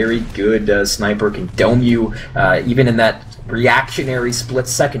very, very good sniper, can dome you, even in that reactionary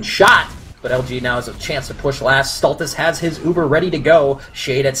split-second shot. But LG now has a chance to push last. Stultus has his Uber ready to go.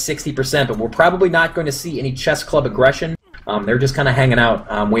 Shade at 60%, but we're probably not going to see any Chess Club aggression. They're just kind of hanging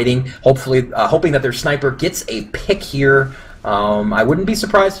out, waiting, hopefully, hoping that their sniper gets a pick here. I wouldn't be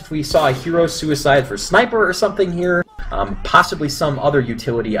surprised if we saw a hero suicide for sniper or something here. Possibly some other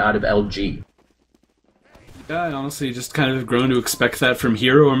utility out of LG. Yeah, I honestly just kind of have grown to expect that from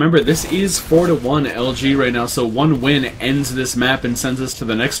Hero. Remember, this is 4-1 LG right now, so one win ends this map and sends us to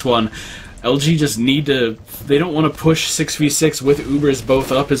the next one. LG just need to... They don't want to push 6v6 with Ubers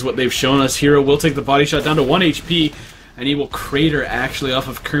both up, is what they've shown us. Hero will take the body shot down to 1 HP, and he will crater actually off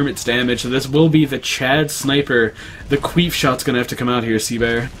of Kermit's damage. So this will be the Chad sniper. The Queef shot's going to have to come out here,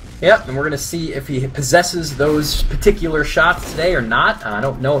 Seabear. Yep, and we're gonna see if he possesses those particular shots today or not. I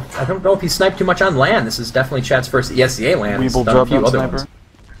don't know if he sniped too much on LAN. This is definitely Chad's first ESEA LAN. Weeble dropped down sniper. Ones.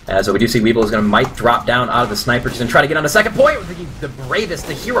 So we do see Weeble is might drop down out of the sniper. He's going to try to get on the second point with the bravest,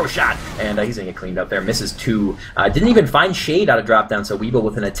 the hero shot. And he's going to get cleaned up there. Misses 2. Didn't even find Shade out of drop down, so Weeble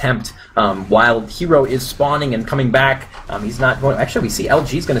with an attempt. While Hero is spawning and coming back, he's not going... Actually, we see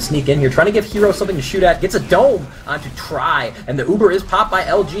LG's going to sneak in here, trying to give Hero something to shoot at. Gets a dome onto Try, and the Uber is popped by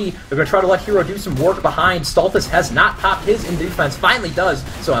LG. They're going to try to let Hero do some work behind. Stultus has not popped his in defense. Finally does.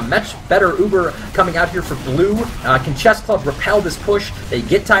 So a much better Uber coming out here for Blue. Can Chess Club repel this push? They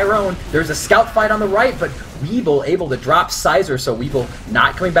get Tyrone. There's a scout fight on the right, but Weeble able to drop cyzer, so Weeble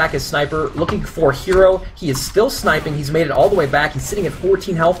not coming back as sniper. Looking for Hero. He is still sniping. He's made it all the way back. He's sitting at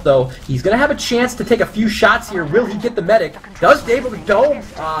 14 health, though. He's going to have a chance to take a few shots here. Will he get the medic? Does able to dome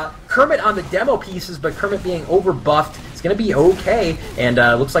Kermit on the demo pieces, but Kermit being over-buffed. It's going to be okay, and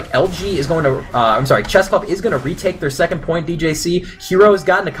looks like LG is going to, Chess Club is going to retake their second point, DJC. Hero has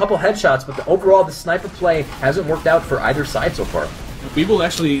gotten a couple headshots, but overall the sniper play hasn't worked out for either side so far. Weeble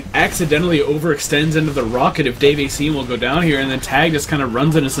actually accidentally overextends into the rocket if Dave ESEA will go down here, and then Tag just kind of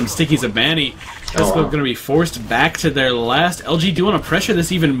runs into some stickies of Banny. Chess Club going to be forced back to their last. LG do want to pressure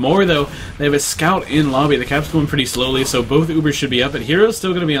this even more, though. They have a scout in lobby. The cap's going pretty slowly, so both Ubers should be up, but Hero's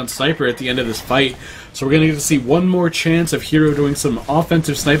still going to be on Sniper at the end of this fight. So we're going to get to see one more chance of Hero doing some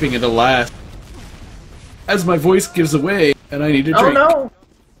offensive sniping into last. As my voice gives away, and I need a drink. Oh no!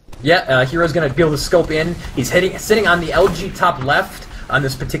 Yeah, Hero's going to be able to scope in. He's sitting on the LG top left on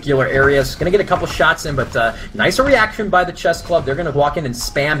this particular area. So going to get a couple shots in, but nice reaction by the Chess Club. They're going to walk in and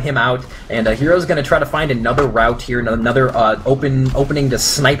spam him out, and Hero's going to try to find another route here, another opening to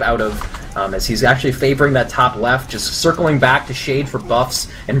snipe out of, as he's actually favoring that top left, just circling back to shade for buffs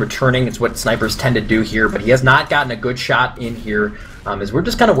and returning. It's what snipers tend to do here, but he has not gotten a good shot in here. As we're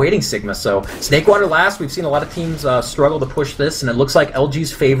just kind of waiting, Sigma. So Snakewater last, we've seen a lot of teams struggle to push this, and it looks like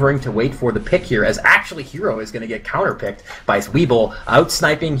LG's favoring to wait for the pick here, as actually Hero is going to get counter-picked by Weeble,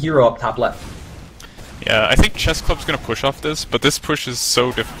 out-sniping Hero up top left. Yeah, I think Chess Club's going to push off this, but this push is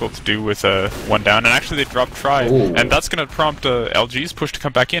so difficult to do with one down, and actually they drop try, and that's going to prompt LG's push to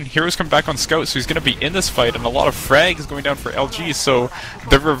come back in. Hero's come back on Scout, so he's going to be in this fight, and a lot of frags going down for LG, so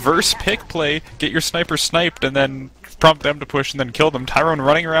the reverse pick play, get your sniper sniped, and then prompt them to push and then kill them. Taggerung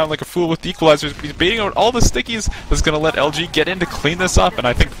running around like a fool with the equalizers, but he's baiting out all the stickies. That's going to let LG get in to clean this up, and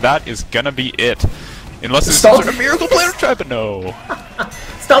I think that is going to be it. Unless there's some sort of miracle player try, but no.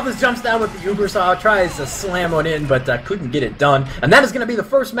 Stultus jumps down with the Uber saw, tries to slam one in, but couldn't get it done. And that is going to be the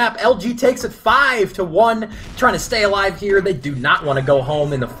first map. LG takes it 5-1, trying to stay alive here. They do not want to go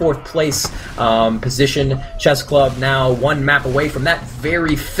home in the 4th place position. Chess Club now 1 map away from that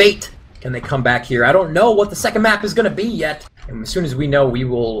very fate. Can they come back here? I don't know what the second map is going to be yet. And as soon as we know, we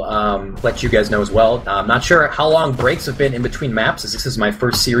will let you guys know as well. I'm not sure how long breaks have been in between maps, as this is my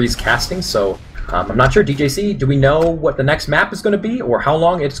first series casting, so I'm not sure. DJC, do we know what the next map is going to be, or how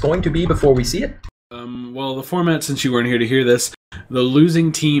long it's going to be before we see it? Well, the format, since you weren't here to hear this, the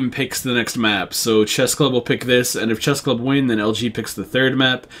losing team picks the next map. So Chess Club will pick this, and if Chess Club win, then LG picks the 3rd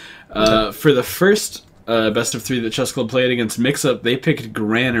map. For the first best of 3 that Chess Club played against Mix-Up, they picked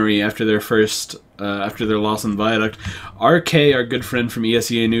Granary after their after their loss on Viaduct. RK, our good friend from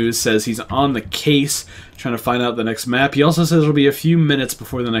ESEA News, says he's on the case trying to find out the next map. He also says it'll be a few minutes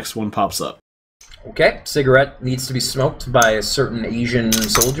before the next one pops up. Okay, cigarette needs to be smoked by a certain Asian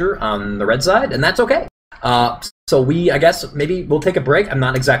soldier on the red side, and that's okay. So I guess, maybe we'll take a break. I'm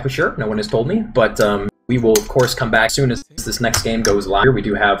not exactly sure. No one has told me, but we will, of course, come back as soon as this next game goes live. We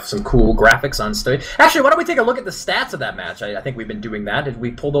do have some cool graphics on stage. Actually, why don't we take a look at the stats of that match? I think we've been doing that. Did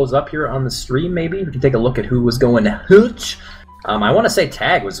we pull those up here on the stream, maybe? We can take a look at who was going hooch. I want to say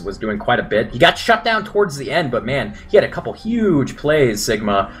Tag was doing quite a bit. He got shut down towards the end, but man, he had a couple huge plays,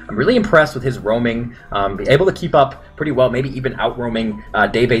 Sigma. I'm really impressed with his roaming. Able to keep up pretty well, maybe even out-roaming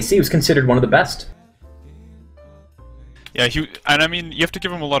Dave ESEA, who's considered one of the best. Yeah, and I mean, you have to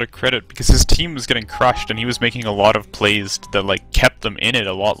give him a lot of credit, because his team was getting crushed, and he was making a lot of plays that, like, kept them in it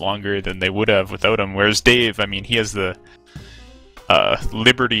a lot longer than they would have without him, whereas Dave, I mean, he has the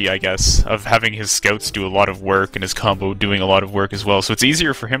liberty, I guess, of having his scouts do a lot of work and his combo doing a lot of work as well, so it's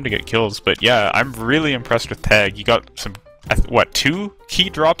easier for him to get kills. But yeah, I'm really impressed with Tag. He got some, 2 key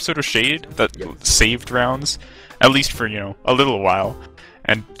drops out of Shade that saved rounds, at least for, a little while,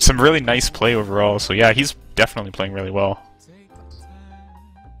 and some really nice play overall, so yeah, he's definitely playing really well.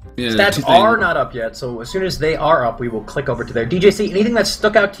 Yeah, stats are not up yet, so as soon as they are up, we will click over to there. DJC, anything that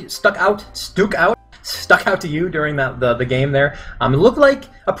stuck out to you during the game there? It looked like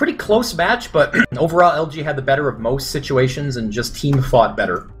a pretty close match, but overall LG had the better of most situations and just team fought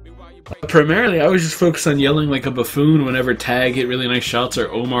better. Primarily, I was just focused on yelling like a buffoon whenever Tag hit really nice shots or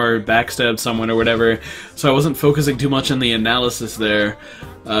Omar backstabbed someone or whatever, so I wasn't focusing too much on the analysis there,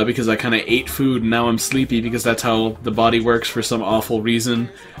 because I kind of ate food and now I'm sleepy because that's how the body works for some awful reason.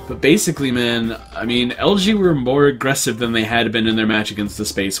 But basically, man, I mean, LG were more aggressive than they had been in their match against the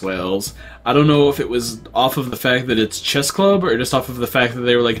Space Whales. I don't know if it was off of the fact that it's Chess Club or just off of the fact that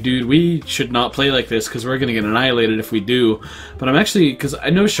they were like, dude, we should not play like this because we're going to get annihilated if we do. But I'm actually, because I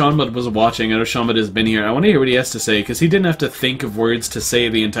know Seanbud was watching, I know Seanbud has been here, I want to hear what he has to say, because he didn't have to think of words to say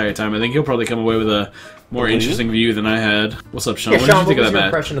the entire time. I think he'll probably come away with a more interesting view than I had. What's up, Sean? Yeah, what Sean, did you think of that match?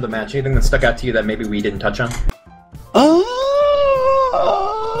 Impression of the match? Anything that stuck out to you that maybe we didn't touch on?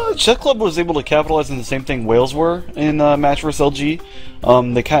 Chess Club was able to capitalize on the same thing Wales were in match versus LG.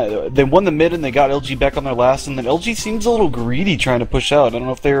 They won the mid and they got LG back on their last, and then LG seems a little greedy trying to push out. I don't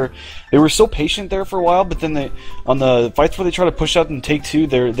know if they were so patient there for a while, but then on the fights where they try to push out and take 2,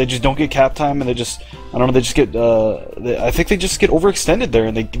 they just don't get cap time, and they just, I don't know, they just get I think they just get overextended there,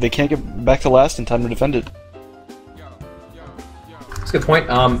 and they can't get back to last in time to defend it. a good point.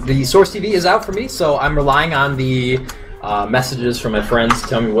 The Source TV is out for me, so I'm relying on the messages from my friends to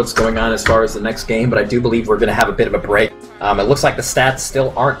tell me what's going on as far as the next game, but I do believe we're going to have a bit of a break. It looks like the stats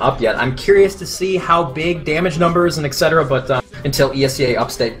still aren't up yet. I'm curious to see how big damage numbers and etc., but until ESEA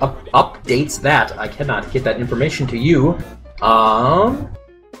updates that, I cannot get that information to you.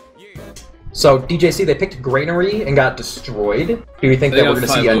 So, DJC, they picked Granary and got destroyed. Do you think that we're going to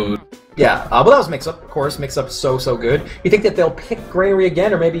see a... Yeah, well, that was Mix-Up, of course. Mix-Up's so good. You think that they'll pick Granary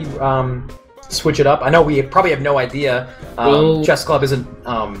again, or maybe switch it up? I know we probably have no idea. Chess Club isn't...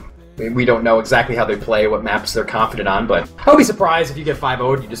 we don't know exactly how they play, what maps they're confident on, but I would be surprised if you get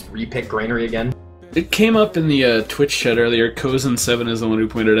 5-0'd, you just re-pick Granary again. It came up in the Twitch chat earlier. Kozen7 is the one who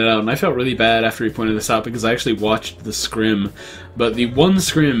pointed it out, and I felt really bad after he pointed this out because I actually watched the scrim. But the one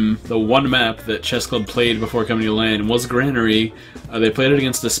scrim, the one map that Chess Club played before coming to LAN was Granary. They played it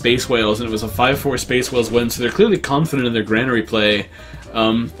against the Space Whales, and it was a 5-4 Space Whales win, so they're clearly confident in their Granary play.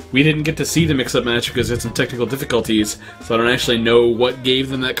 We didn't get to see the mix-up match because it's some technical difficulties, so I don't actually know what gave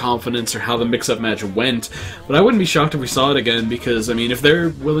them that confidence or how the mix-up match went. But I wouldn't be shocked if we saw it again because, I mean, if they're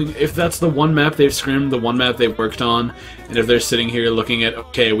willing, if that's the one map they've scrimmed, the one map they've worked on, and if they're sitting here looking at,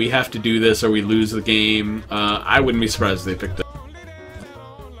 okay, we have to do this or we lose the game, I wouldn't be surprised if they picked it.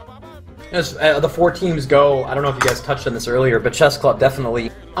 As the 4 teams go, I don't know if you guys touched on this earlier, but Chess Club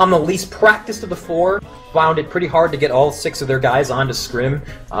definitely, on the least practiced of the 4, found it pretty hard to get all 6 of their guys onto Scrim.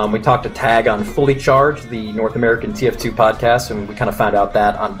 We talked to Tag on Fully Charged, the North American TF2 podcast, and we kind of found out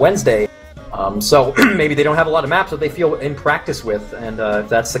that on Wednesday. So maybe they don't have a lot of maps that they feel in practice with, and if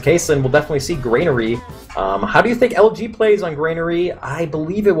that's the case, then we'll definitely see Granary. How do you think LG plays on Granary? I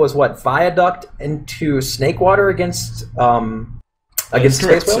believe it was, what, Viaduct into Snakewater against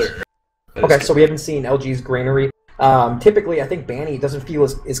Space Whales? Okay, so we haven't seen LG's Granary. Typically, I think Banny doesn't feel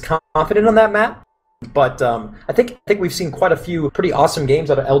as confident on that map, but I think we've seen quite a few pretty awesome games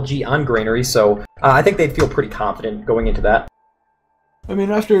out of LG on Granary, so I think they'd feel pretty confident going into that. I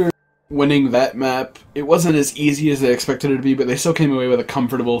mean, after winning that map, it wasn't as easy as they expected it to be, but they still came away with a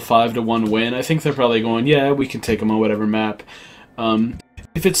comfortable 5-1 win. I think they're probably going, yeah, we can take them on whatever map.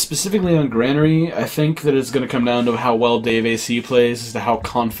 If it's specifically on Granary, I think that it's going to come down to how well Dave AC plays as to how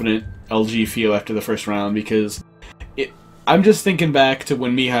confident LG feel after the first round, because I'm just thinking back to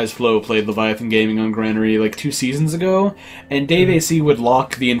when Mihai's Flow played Leviathan Gaming on Granary like 2 seasons ago, and Dave AC would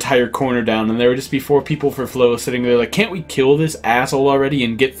lock the entire corner down, and there would just be 4 people for Flow sitting there like, can't we kill this asshole already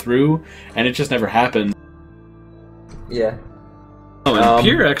and get through? And it just never happened. Yeah. Oh, and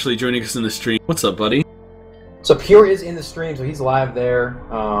Pierre actually joining us in the stream. What's up, buddy? So Pierre is in the stream, so he's live there.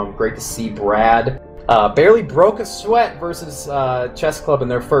 Great to see Brad. Barely broke a sweat versus Chess Club in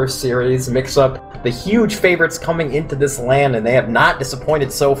their first series. Mix Up the huge favorites coming into this LAN, and they have not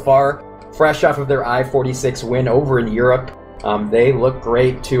disappointed so far. Fresh off of their I-46 win over in Europe, they look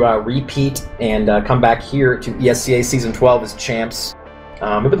great to repeat and come back here to ESEA Season 12 as champs.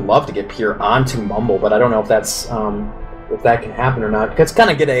 We would love to get Pierre onto Mumble, but I don't know if that's if that can happen or not. Let's kind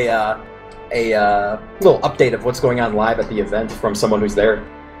of get a little update of what's going on live at the event from someone who's there.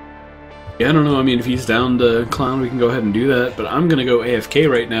 Yeah, I don't know. I mean, if he's down to clown, we can go ahead and do that. But I'm gonna go AFK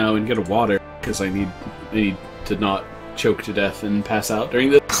right now and get a water because I need to not choke to death and pass out during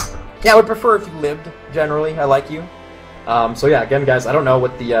this. Yeah, I would prefer if you lived. Generally, I like you. So yeah, again, guys, I don't know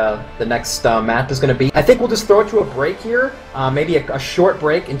what the next map is going to be. I think we'll just throw it to a break here, maybe a short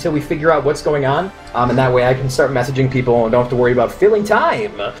break until we figure out what's going on, and that way I can start messaging people and don't have to worry about filling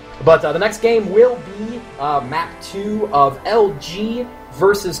time. But the next game will be map 2 of LG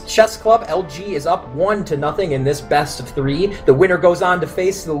versus Chess Club. LG is up 1-0 in this best of 3. The winner goes on to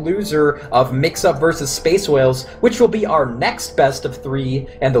face the loser of Mix Up versus Space Whales, which will be our next best of 3,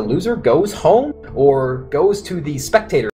 and the loser goes home or goes to the spectator